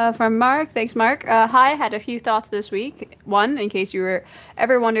 From Mark. Thanks, Mark. Hi, had a few thoughts this week. One, in case you were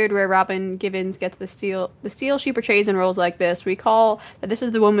ever wondered where Robin Givens gets the steel she portrays in roles like this, recall that this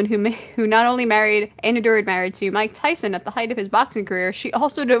is the woman who not only married and endured married to Mike Tyson at the height of his boxing career, she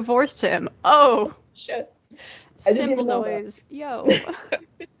also divorced him. Oh, shit. I didn't simple even know noise. that. Yo.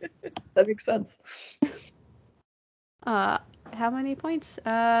 That makes sense. How many points?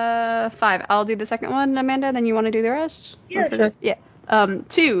 5. I'll do the second one, Amanda, then you want to do the rest? Yeah, sure. Yeah.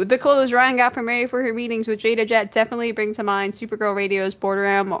 2. The clothes Ryan got from Mary for her meetings with Jada Jet definitely bring to mind Supergirl Radio's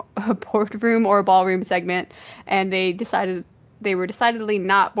boardroom or ballroom segment, and they were decidedly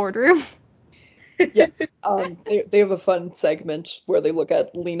not boardroom. Yes. They have a fun segment where they look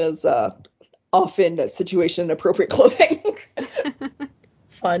at Lena's often situation appropriate clothing.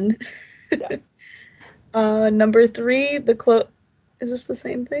 Fun. Yes. Number 3, is this the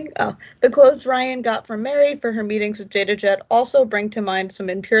same thing? Oh, the clothes Ryan got from Mary for her meetings with Jada Jet also bring to mind some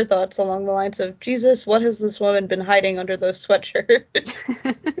impure thoughts along the lines of, Jesus, what has this woman been hiding under those sweatshirts?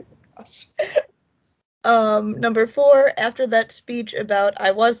 Number 4, after that speech about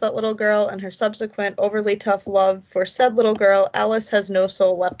I was that little girl and her subsequent overly tough love for said little girl, Alice has no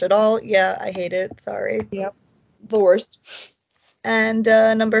soul left at all. Yeah, I hate it. Sorry. Yep. The worst. And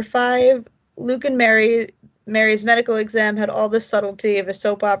number 5, Luke and Mary's medical exam had all the subtlety of a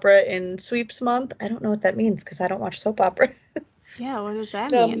soap opera in Sweeps Month. I don't know what that means because I don't watch soap opera. Yeah, what does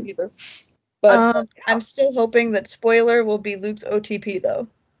that No, me mean? neither. But I'm still hoping that spoiler will be Luke's OTP though.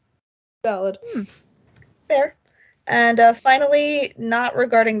 valid. Fair. And finally, not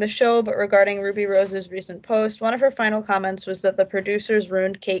regarding the show, but regarding Ruby Rose's recent post, one of her final comments was that the producers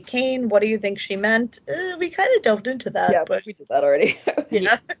ruined Kate Kane. What do you think she meant? We kind of delved into that. Yeah, but we did that already.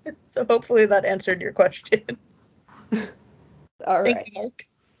 yeah. So hopefully that answered your question. All right. Thank you, Mark.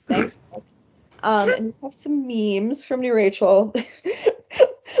 Thanks, Mark. And we have some memes from New Rachel.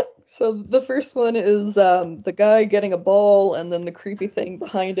 So the first one is the guy getting a ball and then the creepy thing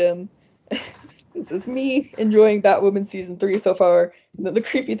behind him. This is me enjoying Batwoman season 3 so far. And then the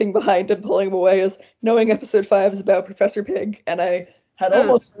creepy thing behind him pulling him away is knowing episode 5 is about Professor Pig. And I had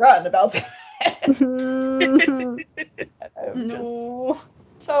almost forgotten about that. I'm No. just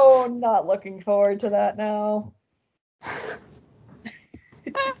so not looking forward to that now. Yeah.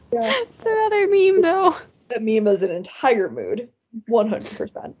 It's another meme, though. That meme is an entire mood.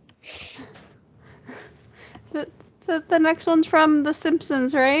 100%. The next one's from The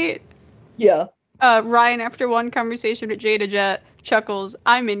Simpsons, right? Yeah. Ryan, after one conversation with Jada Jet, chuckles,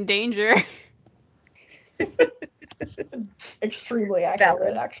 I'm in danger. Extremely accurate,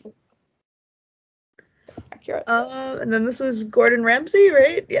 Valid. actually. Accurate. And then this is Gordon Ramsay,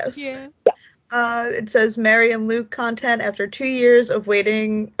 right? Yes. Yeah. It says Mary and Luke content after 2 years of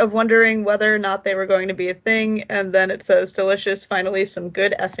wondering whether or not they were going to be a thing, and then it says delicious, finally some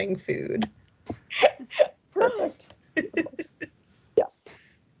good effing food. Perfect. Yes.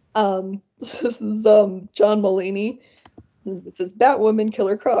 This is John Mulaney. It says Batwoman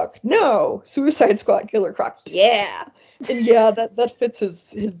Killer Croc. No, Suicide Squad Killer Croc. Yeah. And yeah, that fits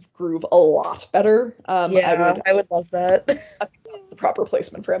his groove a lot better. I would love that. I think that's the proper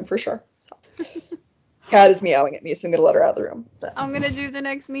placement for him for sure. So. Cat is meowing at me, so I'm gonna let her out of the room. But. I'm gonna do the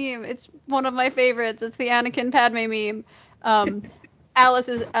next meme. It's one of my favorites. It's the Anakin Padme meme. Alice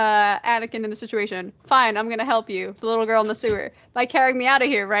is Anakin in the situation. Fine, I'm gonna help you, the little girl in the sewer, by carrying me out of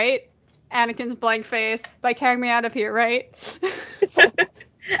here, right? Anakin's blank face. By carrying me out of here, right?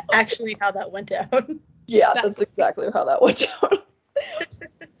 Actually, how that went down. Yeah, that's exactly how that went down.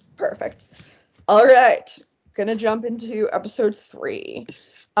 Perfect. All right, gonna jump into episode 3.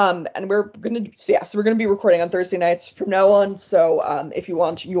 And we're gonna be recording on Thursday nights from now on. So if you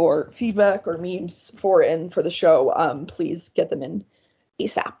want your feedback or memes for the show, please get them in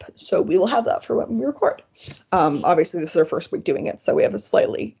ASAP. So we will have that for when we record. Obviously this is our first week doing it, so we have a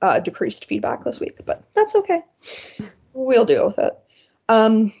slightly decreased feedback this week, but that's okay. We'll deal with it.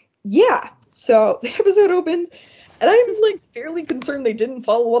 Yeah. So the episode opens, and I'm like fairly concerned they didn't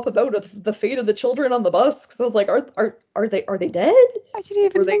follow up about the fate of the children on the bus. Because I was like, are they dead? I didn't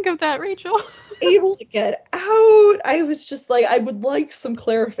even think of that, Rachel. Able to get out? I was just like, I would like some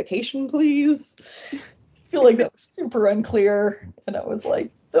clarification, please. I feel like that was super unclear, and I was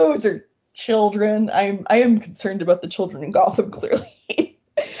like, those are children. I am concerned about the children in Gotham. Clearly,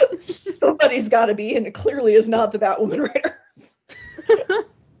 somebody's got to be, and it clearly is not the Batwoman writers.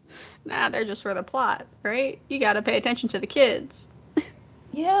 Nah, they're just for the plot, right? You gotta pay attention to the kids.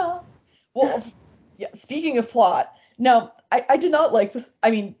 Yeah. Well, yeah, speaking of plot, now, I did not like this. I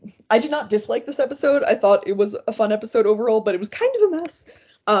mean, I did not dislike this episode. I thought it was a fun episode overall, but it was kind of a mess.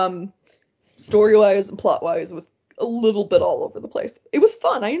 Story-wise and plot-wise, it was a little bit all over the place. It was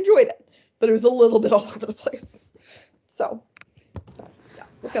fun. I enjoyed it, but it was a little bit all over the place. So, yeah,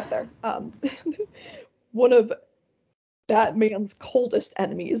 we'll get there. One of Batman's coldest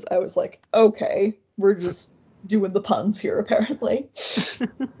enemies, I was like, okay, we're just doing the puns here, apparently.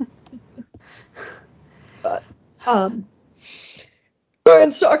 But,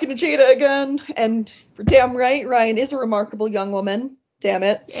 Ryan's talking to Jada again, and for damn right, Ryan is a remarkable young woman. Damn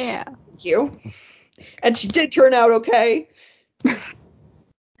it. Yeah. Thank you. And she did turn out okay.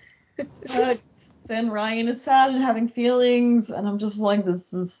 But then Ryan is sad and having feelings, and I'm just like,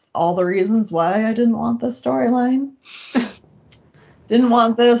 this is all the reasons why I didn't want this storyline. Didn't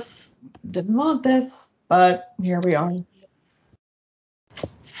want this, but here we are.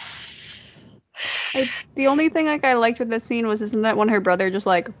 The only thing like I liked with this scene was, isn't that when her brother just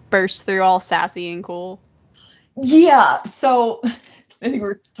like burst through all sassy and cool? Yeah, so I think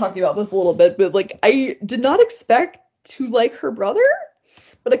we're talking about this a little bit, but like I did not expect to like her brother,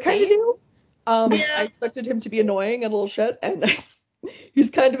 but I kind of do. I expected him to be annoying and a little shit, and he's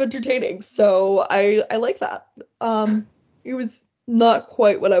kind of entertaining, so I like that. It was not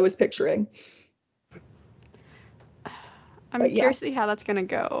quite what I was picturing. I'm curious to see how that's gonna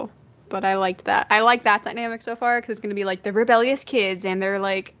go, but I liked that. I like that dynamic so far because it's gonna be like the rebellious kids and they're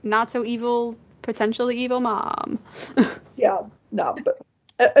like not so evil, potentially evil mom. Yeah, no, but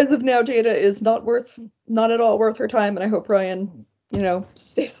as of now, Jada is not at all worth her time, and I hope Ryan,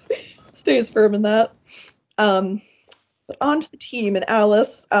 stays firm in that. But on to the team and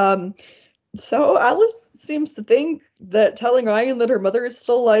Alice. So Alice seems to think that telling Ryan that her mother is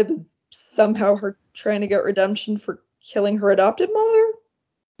still alive is somehow her trying to get redemption for killing her adopted mother.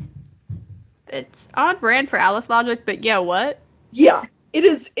 It's on brand for Alice logic, but yeah, what? Yeah, it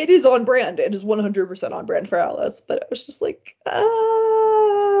is on brand. It is 100% on brand for Alice, but it was just like,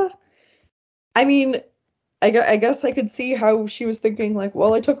 I mean, I guess I could see how she was thinking, like,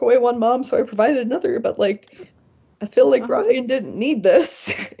 well, I took away one mom, so I provided another, but, like, I feel like Ryan didn't need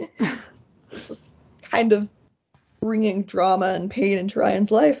this. It's just kind of bringing drama and pain into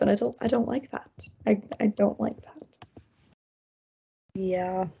Ryan's life, and I don't like that. I don't like that.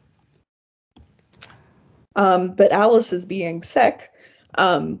 Yeah. But Alice is being sick.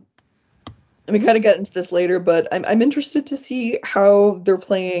 And we kind of get into this later, but I'm interested to see how they're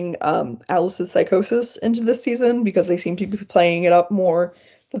playing Alice's psychosis into this season, because they seem to be playing it up more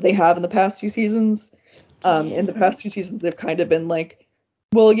than they have in the past few seasons. In the past few seasons, they've kind of been like,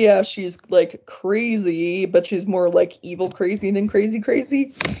 well, yeah, she's like crazy, but she's more like evil crazy than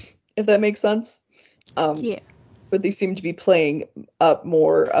crazy, if that makes sense. Yeah. But they seem to be playing up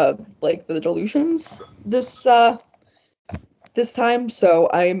more of like the delusions this time, so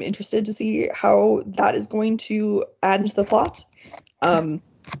I'm interested to see how that is going to add into the plot. And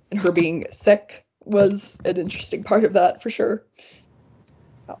her being sick was an interesting part of that for sure.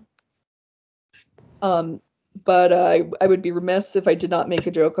 But I would be remiss if I did not make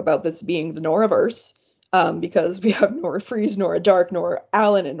a joke about this being the Noraverse, because we have Nora Freeze, Nora Dark, Nora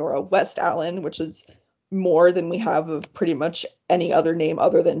Allen, and Nora West Allen, which is more than we have of pretty much any other name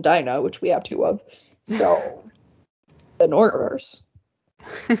other than Dinah, which we have two of. So, the Noraverse.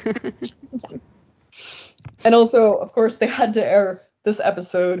 And also, of course, they had to air this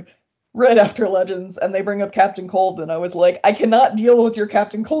episode right after Legends, and they bring up Captain Cold, and I was like, I cannot deal with your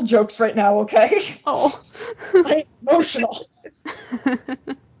Captain Cold jokes right now, okay? Oh. I'm emotional.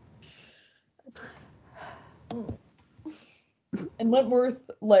 And Wentworth,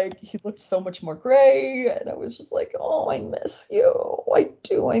 like, he looked so much more gray, and I was just like, oh, I miss you. I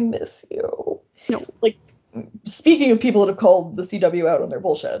miss you. No. Like, speaking of people that have called the CW out on their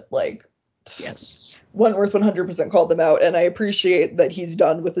bullshit, like, Yes. Wentworth 100% called them out, and I appreciate that he's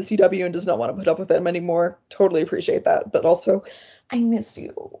done with the CW and does not want to put up with them anymore. Totally appreciate that, but also, I miss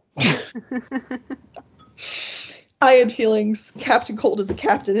you. I had feelings. Captain Cold is a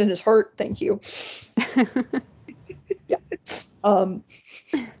captain in his heart. Thank you. Yeah.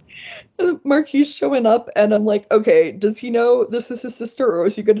 Marquis showing up, and I'm like, okay, does he know this is his sister, or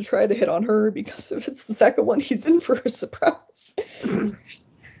is he going to try to hit on her? Because if it's the second one, he's in for a surprise.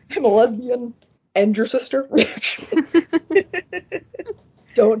 I'm a lesbian and your sister.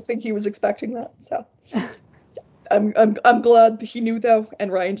 Don't think he was expecting that. So I'm glad he knew though,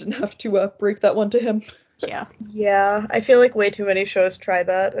 and Ryan didn't have to break that one to him. Yeah. Yeah, I feel like way too many shows try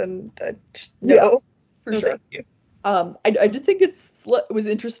that, and no. Yeah, for No, sure. thank you. I did think it was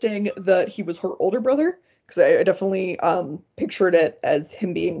interesting that he was her older brother, because I definitely pictured it as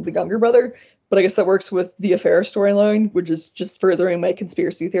him being the younger brother, but I guess that works with the affair storyline, which is just furthering my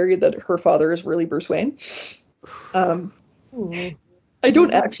conspiracy theory that her father is really Bruce Wayne. I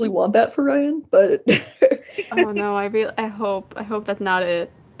don't actually want that for Ryan, but Oh no, I hope that's not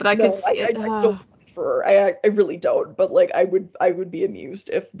it. But I no, could see it. I don't want it for her. I really don't. But like, I would be amused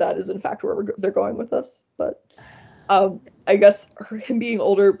if that is in fact where they're going with this. But I guess him being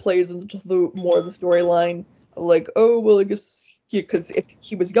older plays into more of the storyline. Like, oh well, I guess because if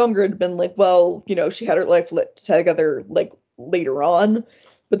he was younger, it'd been like, well, she had her life lit together like later on.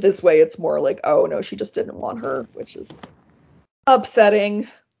 But this way, it's more like, oh no, she just didn't want her, which is upsetting.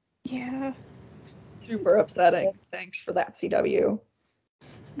 Yeah. Super upsetting. Thanks for that, CW.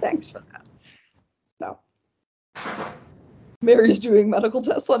 Thanks for that. So, Mary's doing medical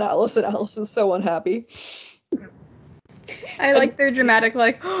tests on Alice, and Alice is so unhappy. I like their dramatic,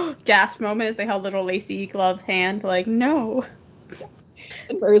 like, gasp moment as they held little lacy gloved hand, like, no.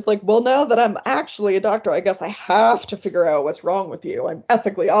 And Mary's like, well, now that I'm actually a doctor, I guess I have to figure out what's wrong with you. I'm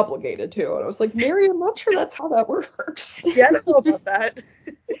ethically obligated to. And I was like, Mary, I'm not sure that's how that works. Yeah, I don't know about that.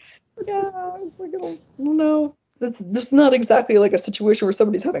 Yeah, I was like, I don't know. This is not exactly like a situation where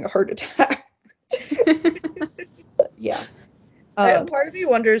somebody's having a heart attack. But yeah. Part of me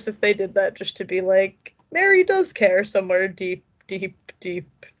wonders if they did that just to be like, Mary does care somewhere deep, deep,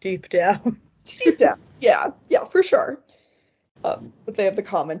 deep, deep down. Deep down. Yeah, for sure. But they have the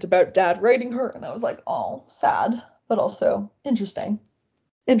comment about Dad writing her, and I was like, oh, sad, but also interesting.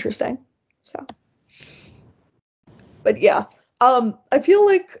 So, but yeah, I feel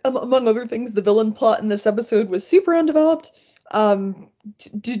like among other things, the villain plot in this episode was super undeveloped.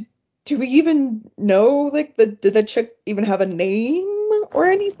 Do we even know, like, did that chick even have a name or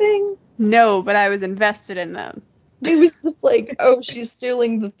anything? No, but I was invested in them. It was just like, oh, she's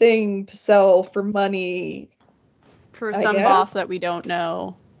stealing the thing to sell for money. For some boss that we don't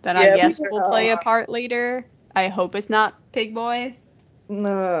know, that Yeah, I guess will play a part later. I hope it's not Pig Boy.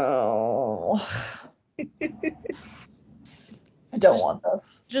 No. I don't want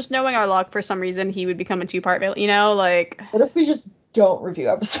this. Just knowing our luck, for some reason, he would become a 2-part villain, like... What if we just don't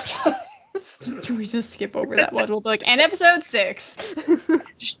review episode 5? We just skip over that one. We'll be like, and episode 6.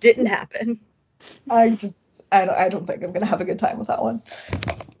 Just didn't happen. I don't think I'm gonna have a good time with that one.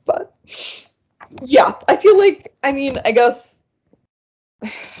 But yeah, I feel like, I guess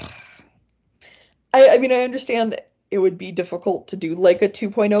I understand it would be difficult to do like a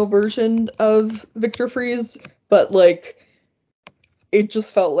 2.0 version of Victor Freeze, but like it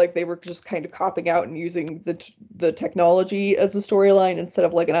just felt like they were just kind of copping out and using the technology as a storyline instead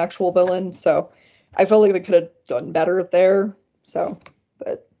of like an actual villain. So I felt like they could have done better there. So,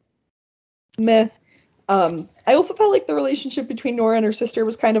 but meh. I also felt like the relationship between Nora and her sister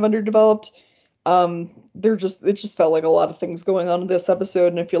was kind of underdeveloped. It just felt like a lot of things going on in this episode,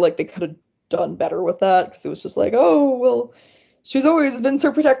 and I feel like they could have done better with that because it was just like, oh well, she's always been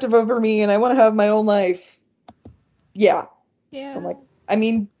so protective over me, and I want to have my own life. Yeah. Yeah. I'm like,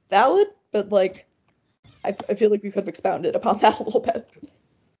 valid, but like, I feel like we could have expounded upon that a little bit.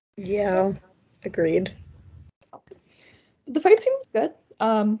 Yeah, agreed. The fight scene was good.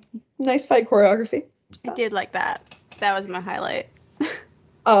 Nice fight choreography. I did like that. That was my highlight.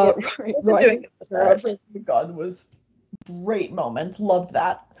 Ryan the gun was great moment. Loved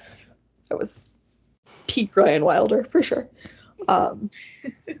that. That was peak Ryan Wilder for sure. And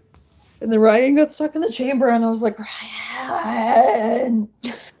then Ryan got stuck in the chamber, and I was like, Ryan.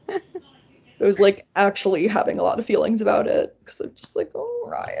 I was like actually having a lot of feelings about it because I'm just like, oh,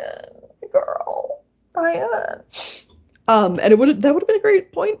 Ryan, girl, Ryan. And that would have been a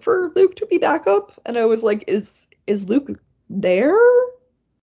great point for Luke to be back up. And I was like, is Luke there?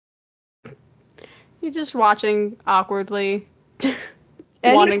 You're just watching awkwardly,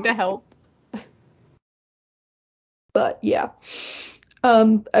 wanting to help. But yeah,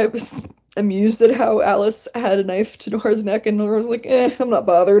 I was amused at how Alice had a knife to Nora's neck, and Nora was like, I'm not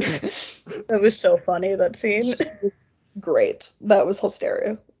bothered. That was so funny, that scene. Great. That was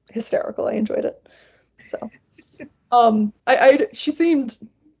hysterical. I enjoyed it. So, she seemed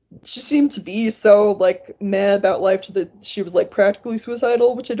to be so like meh about life that she was like practically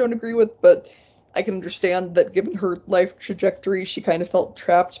suicidal, which I don't agree with, but I can understand that given her life trajectory, she kind of felt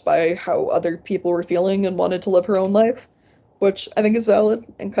trapped by how other people were feeling and wanted to live her own life, which I think is valid,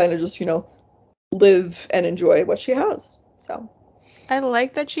 and kind of just, live and enjoy what she has. So I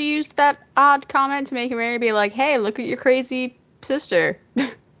like that she used that odd comment to make Mary be like, hey, look at your crazy sister.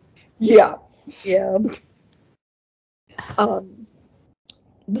 Yeah. Yeah.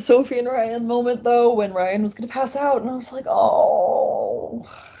 The Sophie and Ryan moment, though, when Ryan was going to pass out, and I was like, oh.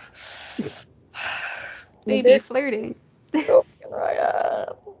 Baby flirting. Sophie and Ryan.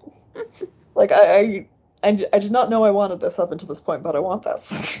 Like, I did not know I wanted this up until this point, but I want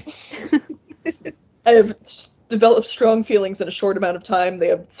this. I have developed strong feelings in a short amount of time. They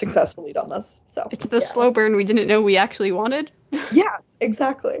have successfully done this. So It's the slow burn we didn't know we actually wanted. Yes,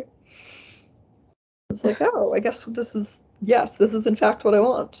 exactly. It's like, oh, I guess this is in fact what I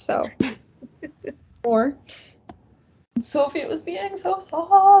want. So more. Sophie was being so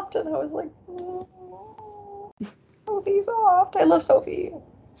soft, and I was like, Sophie soft. I love Sophie.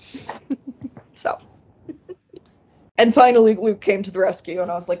 So. And finally, Luke came to the rescue,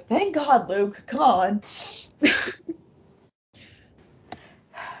 and I was like, thank God, Luke, come on.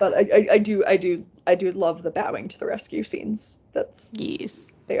 But I do love the bowing to the rescue scenes. Yes.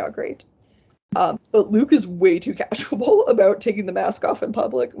 They are great. But Luke is way too casual about taking the mask off in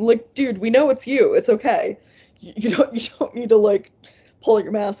public. I'm like, dude, we know it's you. It's okay. You don't need to like pull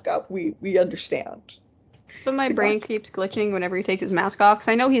your mask up. We understand. So my brain keeps glitching whenever he takes his mask off,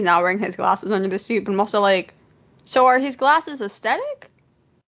 because I know he's not wearing his glasses under the suit, but I'm also like, so are his glasses aesthetic?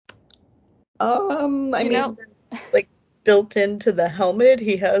 I mean, like built into the helmet,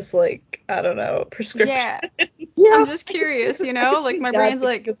 he has like, I don't know, a prescription. Yeah. yeah. I'm just curious, like my brain's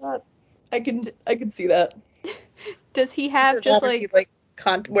like, I can see that. Does he have just like? He like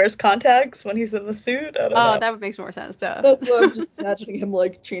wears contacts when he's in the suit? I don't know. That would make more sense, duh. That's why I'm just imagining him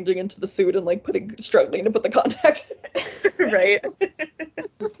like changing into the suit and like struggling to put the contacts. Right.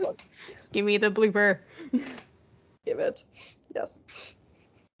 Give me the blooper. Give it. Yes.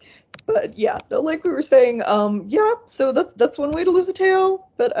 But yeah, no, like we were saying, so that's one way to lose a tail,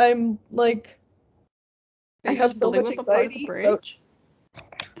 but I'm like, I have so much anxiety about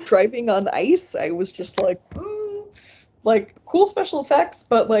driving on ice. I was just like, cool special effects,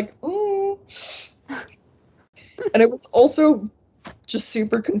 but like, And I was also just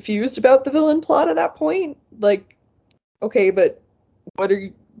super confused about the villain plot at that point. Like, okay, but what are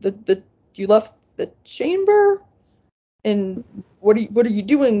you, you left the chamber? And what are you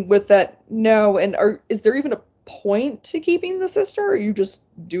doing with that now? And is there even a point to keeping the sister? Or are you just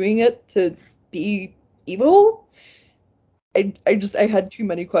doing it to be evil? I had too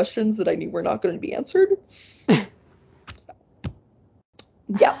many questions that I knew were not going to be answered. So,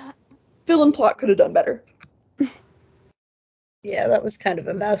 yeah, villain plot could have done better. Yeah, that was kind of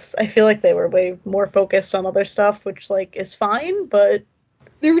a mess. I feel like they were way more focused on other stuff, which like is fine, but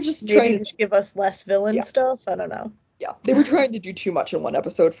they were just trying to give us less villain stuff. I don't know. Yeah, they were trying to do too much in one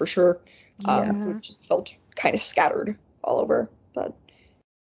episode for sure. Yeah. So it just felt kind of scattered all over. But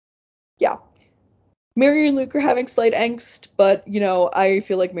yeah, Mary and Luke are having slight angst, but I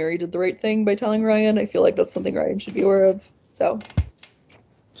feel like Mary did the right thing by telling Ryan. I feel like that's something Ryan should be aware of. So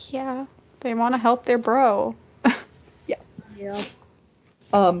yeah, they want to help their bro. Yes. Yeah.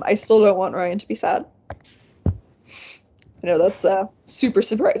 I still don't want Ryan to be sad. I know that's a super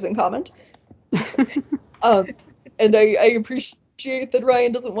surprising comment. And I appreciate that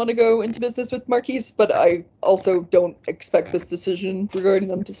Ryan doesn't want to go into business with Marquise, but I also don't expect this decision regarding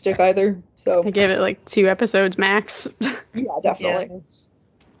them to stick either. So I give it like 2 episodes max. Yeah, definitely. Yeah.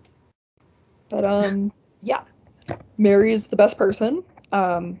 But yeah, Mary is the best person.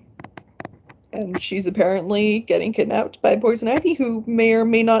 And she's apparently getting kidnapped by Poison Ivy, who may or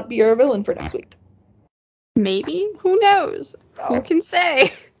may not be our villain for next week. Maybe? Who knows? Who can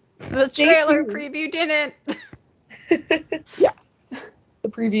say? The trailer tuned. preview didn't. Yes. The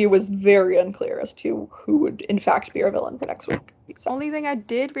preview was very unclear as to who would in fact be our villain for next week. So. Only thing I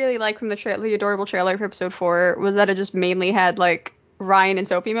did really like from the adorable trailer for episode 4 was that it just mainly had like Ryan and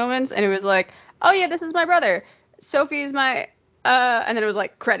Sophie moments, and it was like, oh yeah, this is my brother. Sophie's my and then it was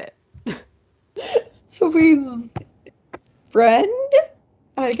like credit. Sophie's friend,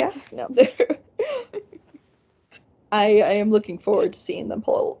 I guess. No. I am looking forward to seeing them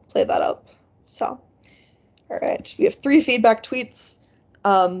play that up. So, all right, we have 3 feedback tweets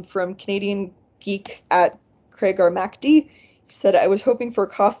from Canadian Geek at Craig R. MacD. He said, I was hoping for a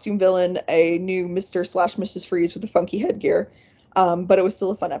costume villain, a new Mr./Mrs. Freeze with a funky headgear, but it was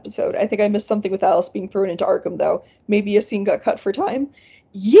still a fun episode. I think I missed something with Alice being thrown into Arkham, though. Maybe a scene got cut for time.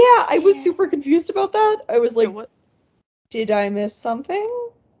 Yeah, I was super confused about that. I was like, did I miss something?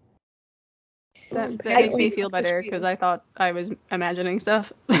 That makes me feel better, because I thought I was imagining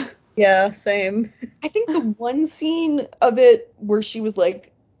stuff. Yeah, same. I think the one scene of it where she was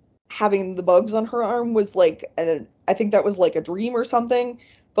like having the bugs on her arm was like, I think that was like a dream or something.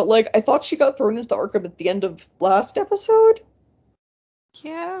 But like, I thought she got thrown into the Arkham at the end of last episode.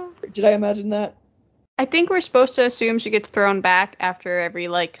 Yeah. Did I imagine that? I think we're supposed to assume she gets thrown back after every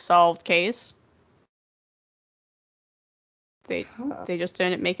like solved case. They just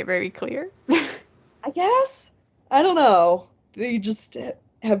didn't make it very clear. I guess. I don't know. They just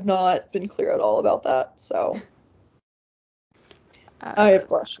have not been clear at all about that, so I have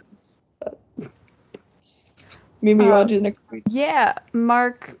questions. But. Mimi, you want to do the next tweet? Yeah,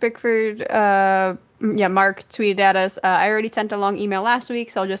 Mark Bickford, Mark tweeted at us. I already sent a long email last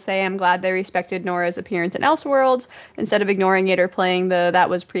week, so I'll just say I'm glad they respected Nora's appearance in Elseworlds instead of ignoring it or playing the that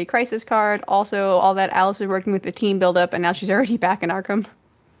was pre-crisis card. Also, all that Alice is working with the team build-up, and now she's already back in Arkham.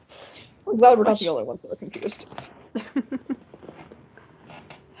 I'm glad we're not the only ones that are confused.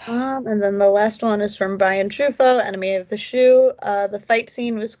 And then the last one is from Brian Truffaut, Enemy of the Shoe. The fight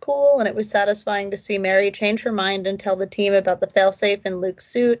scene was cool, and it was satisfying to see Mary change her mind and tell the team about the failsafe in Luke's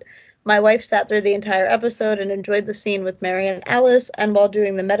suit. My wife sat through the entire episode and enjoyed the scene with Mary and Alice, and while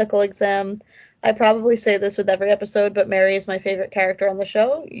doing the medical exam. I probably say this with every episode, but Mary is my favorite character on the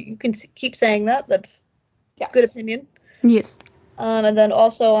show. You can keep saying that. That's good opinion. Yes. And then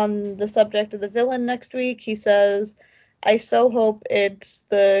also on the subject of the villain next week, he says, I so hope it's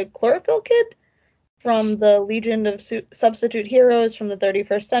the Chlorophyll Kid from the Legion of Substitute Heroes from the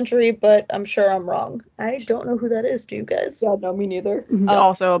 31st century, but I'm sure I'm wrong. I don't know who that is, do you guys? Yeah, no, me neither.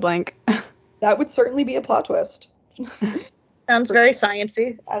 Also a blank. That would certainly be a plot twist. Sounds very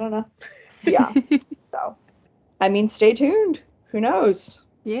sciencey. I don't know. Yeah. So, I mean, stay tuned. Who knows?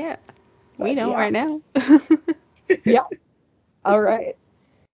 Yeah. We don't right now. Yeah. All right.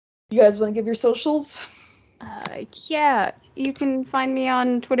 You guys want to give your socials? Yeah. You can find me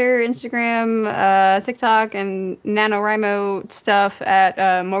on Twitter, Instagram, TikTok, and NaNoWriMo stuff at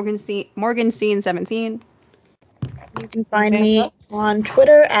Morgan17. You can find me on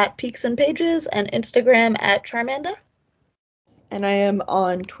Twitter at Peaks and Pages and Instagram at Charmanda. And I am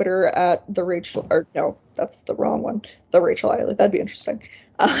on Twitter at the Rachel Eiley. That'd be interesting.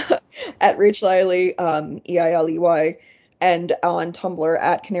 At Rachel Eiley, Eiley, and on Tumblr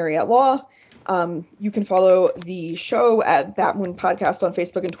at Canary at Law. You can follow the show at Batmoon Podcast on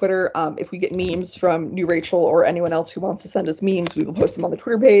Facebook and Twitter. If we get memes from New Rachel or anyone else who wants to send us memes, we will post them on the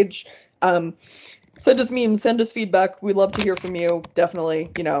Twitter page. Send us memes, send us feedback. We'd love to hear from you.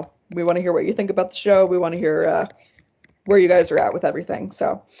 Definitely, we want to hear what you think about the show. We want to hear where you guys are at with everything.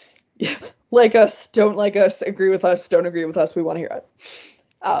 So, yeah, like us, don't like us, agree with us, don't agree with us. We want to hear it.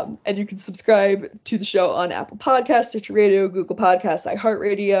 And you can subscribe to the show on Apple Podcasts, Stitcher Radio, Google Podcasts,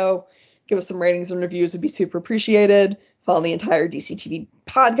 iHeartRadio. Give us some ratings and reviews would be super appreciated. Follow the entire DC TV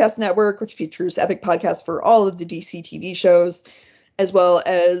podcast network, which features epic podcasts for all of the DC TV shows, as well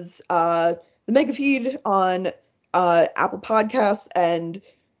as the mega feed on Apple Podcasts and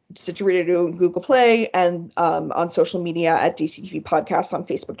Stitcher Radio and Google Play, and on social media at DC TV Podcasts on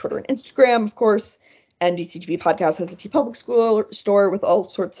Facebook, Twitter, and Instagram, of course. And DC TV Podcast has a TeePublic store with all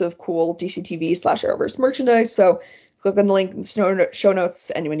sorts of cool DC TV/Arrowverse merchandise. So click on the link in the show notes,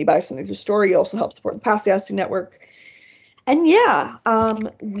 and when you buy something through the store, you also help support the Podcasting Network. And yeah,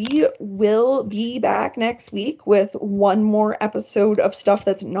 we will be back next week with one more episode of stuff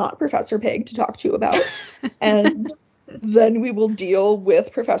that's not Professor Pig to talk to you about. And then we will deal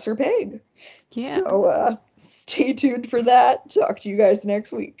with Professor Pig. Yeah. So stay tuned for that. Talk to you guys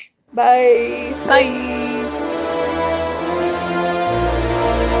next week. Bye. Bye.